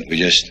together, but we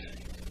just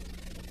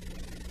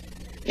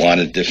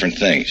wanted different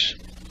things.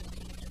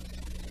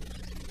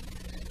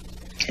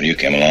 When you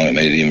came along, it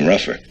made it even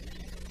rougher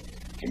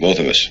for both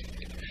of us.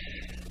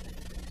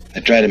 I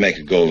tried to make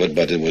a go of it,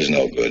 but it was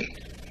no good.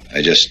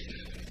 I just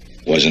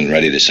wasn't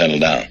ready to settle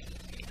down.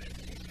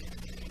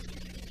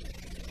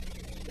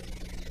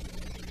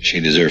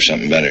 She deserved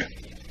something better.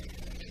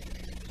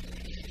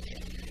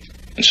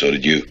 And so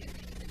did you.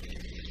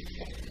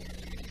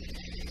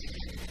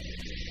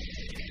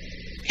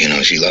 You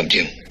know, she loved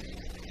you.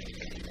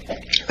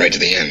 Right to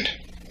the end.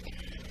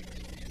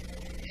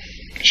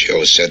 She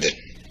always said that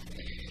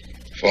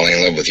falling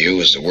in love with you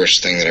was the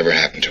worst thing that ever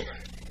happened to her.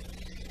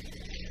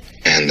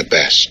 And the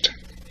best.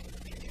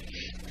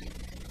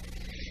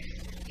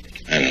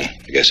 I know.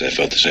 I guess I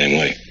felt the same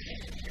way.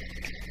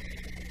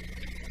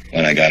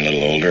 When I got a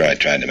little older, I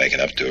tried to make it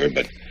up to her,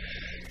 but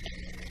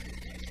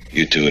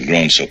you two had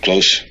grown so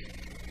close,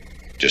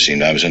 it just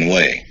seemed I was in the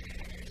way.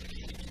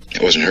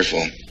 It wasn't her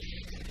fault.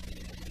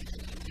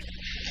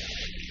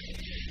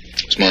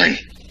 It was mine.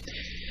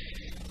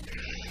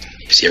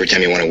 You see, every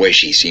time you went away,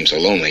 she seemed so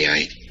lonely,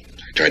 I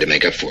tried to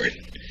make up for it.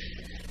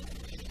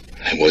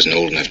 I wasn't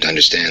old enough to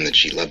understand that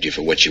she loved you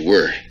for what you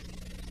were,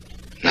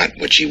 not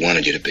what she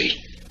wanted you to be.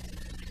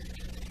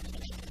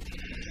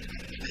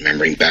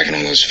 Remembering back on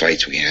all those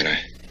fights we had, I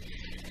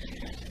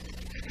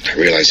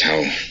realized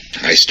how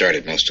I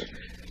started most of them.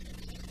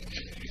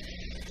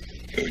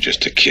 You were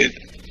just a kid.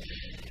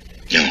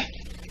 No,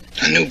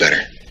 I knew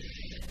better.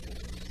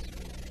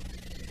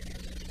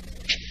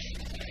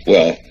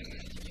 Well,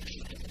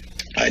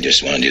 I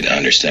just wanted you to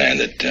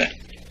understand that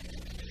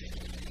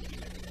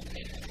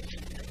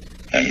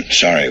I'm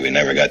sorry we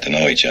never got to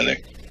know each other.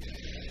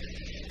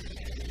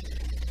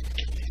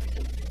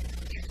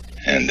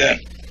 And,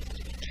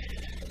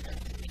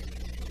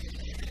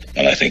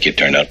 well, I think you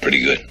turned out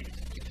pretty good.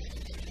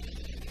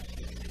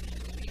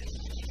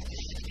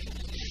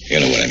 You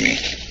know what I mean.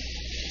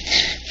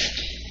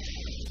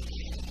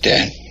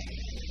 Dad,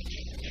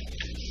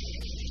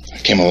 I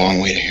came a long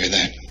way to hear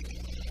that.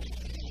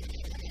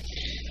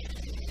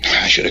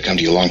 I should have come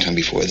to you a long time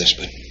before this,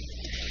 but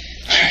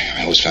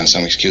I always found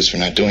some excuse for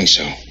not doing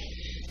so.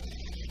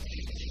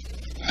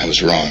 I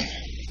was wrong.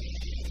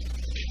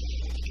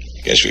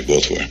 Guess we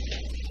both were.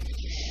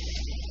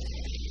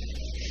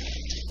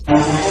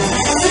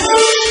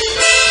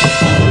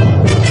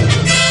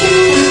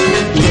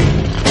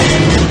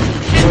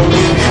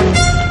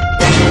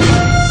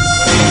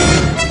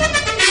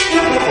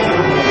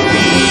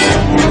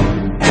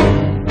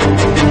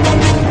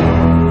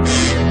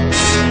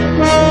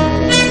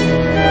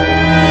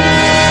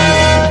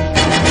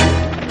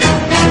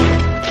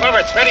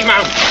 Ready,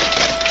 mount.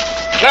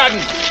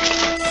 Laden.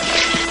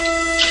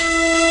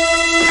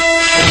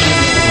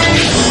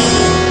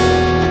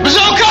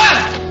 Bazooka!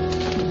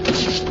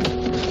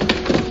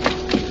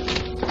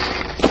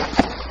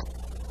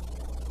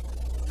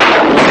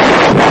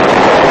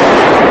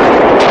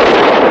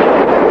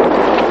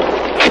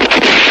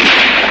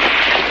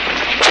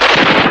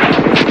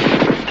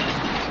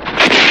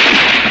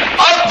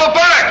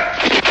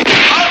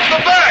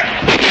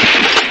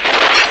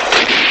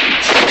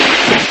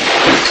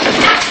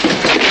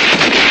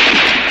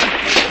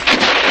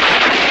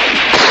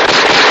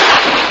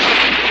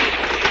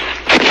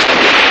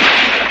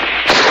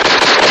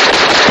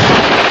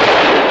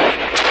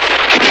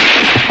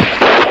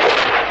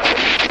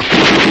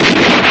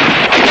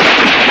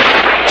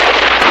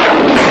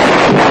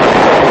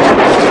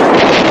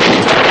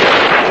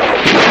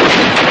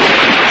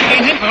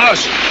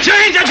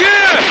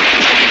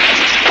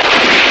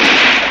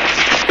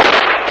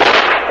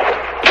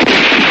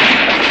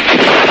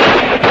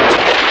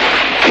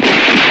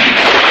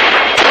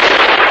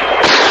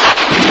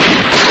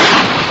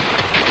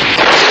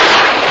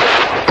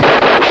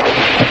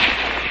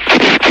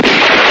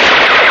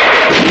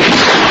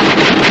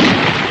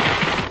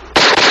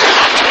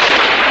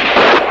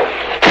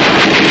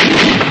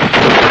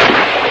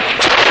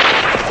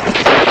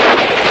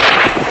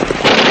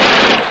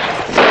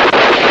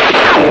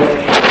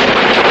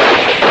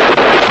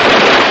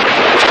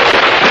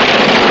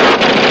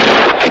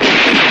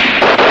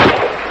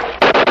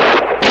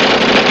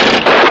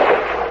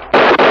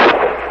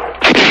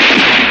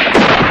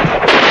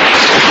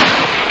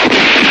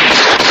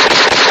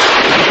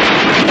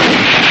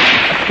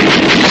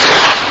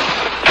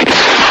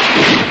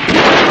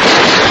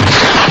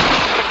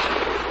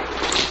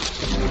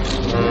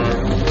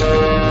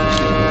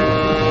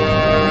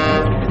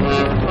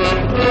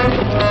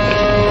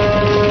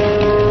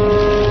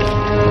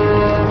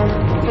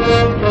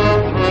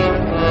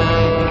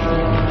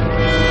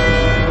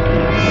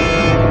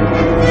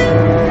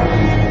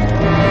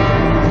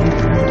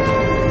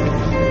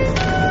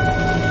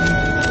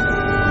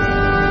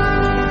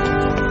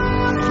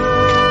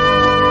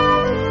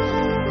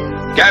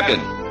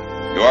 Captain,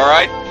 you all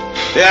right?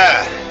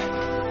 Yeah,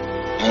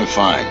 I'm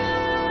fine.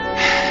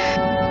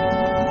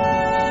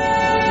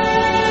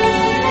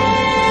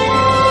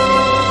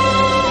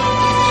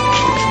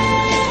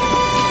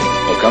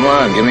 Well, come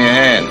on, give me a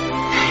hand.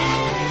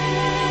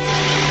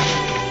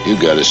 You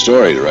got a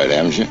story to write,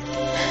 haven't you?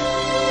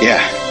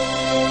 Yeah,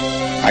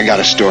 I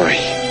got a story.